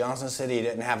City, and Johnson City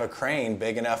didn't have a crane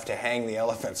big enough to hang the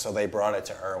elephant, so they brought it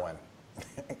to Irwin.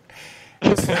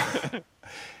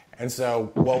 And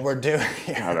so what we're doing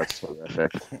here... God, that's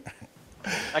horrific.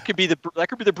 That could be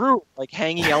the brew, like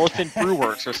Hanging Elephant Brew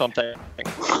Works or something.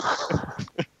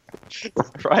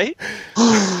 Right?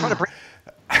 Trying to bring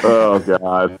Oh,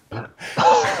 God.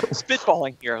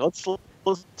 spitballing here. Let's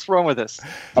run with this.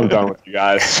 I'm done with you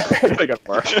guys. I think I'm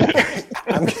work.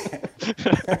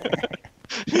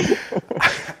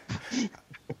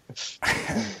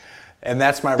 And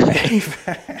that's my rave.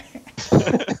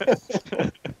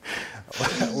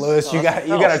 Lewis, you got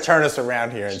to turn us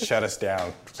around here and shut us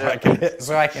down so I can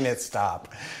hit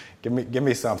stop. Give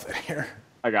me something here.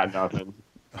 I got nothing.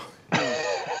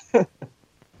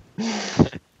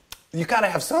 You got to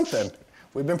have something.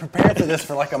 We've been preparing for this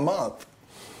for like a month.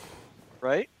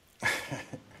 Right?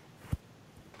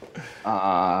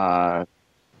 I'm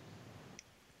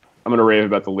going to rave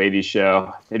about the ladies'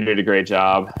 show. They did a great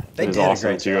job. They It was did a awesome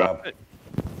great to job.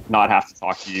 not have to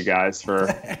talk to you guys for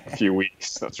a few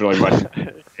weeks. That's really much.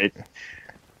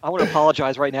 I want to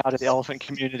apologize right now to the elephant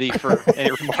community for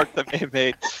any remark that may have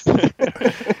made.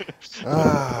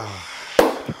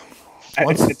 I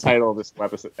think the title of this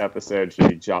episode should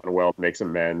be John Weld Makes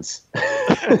Amends.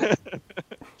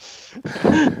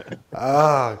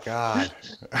 Oh, God.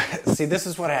 See, this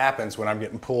is what happens when I'm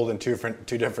getting pulled in two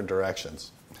different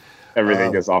directions.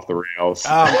 Everything goes off the rails.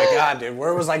 Oh, my God, dude.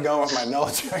 Where was I going with my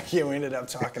military? We ended up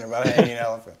talking about hanging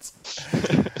elephants.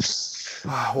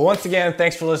 Well, once again,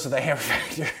 thanks for listening to the Hammer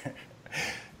Factor.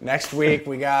 Next week,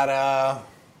 we got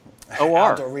OR.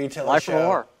 Outdoor Retailer Live show. from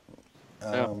OR.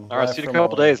 Yeah. All right, see you in a from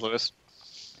couple days, Lewis.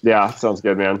 Yeah, sounds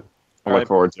good, man. I look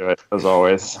forward to it, as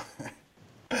always.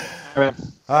 All right.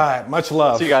 All right, much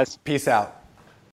love. See you guys. Peace out.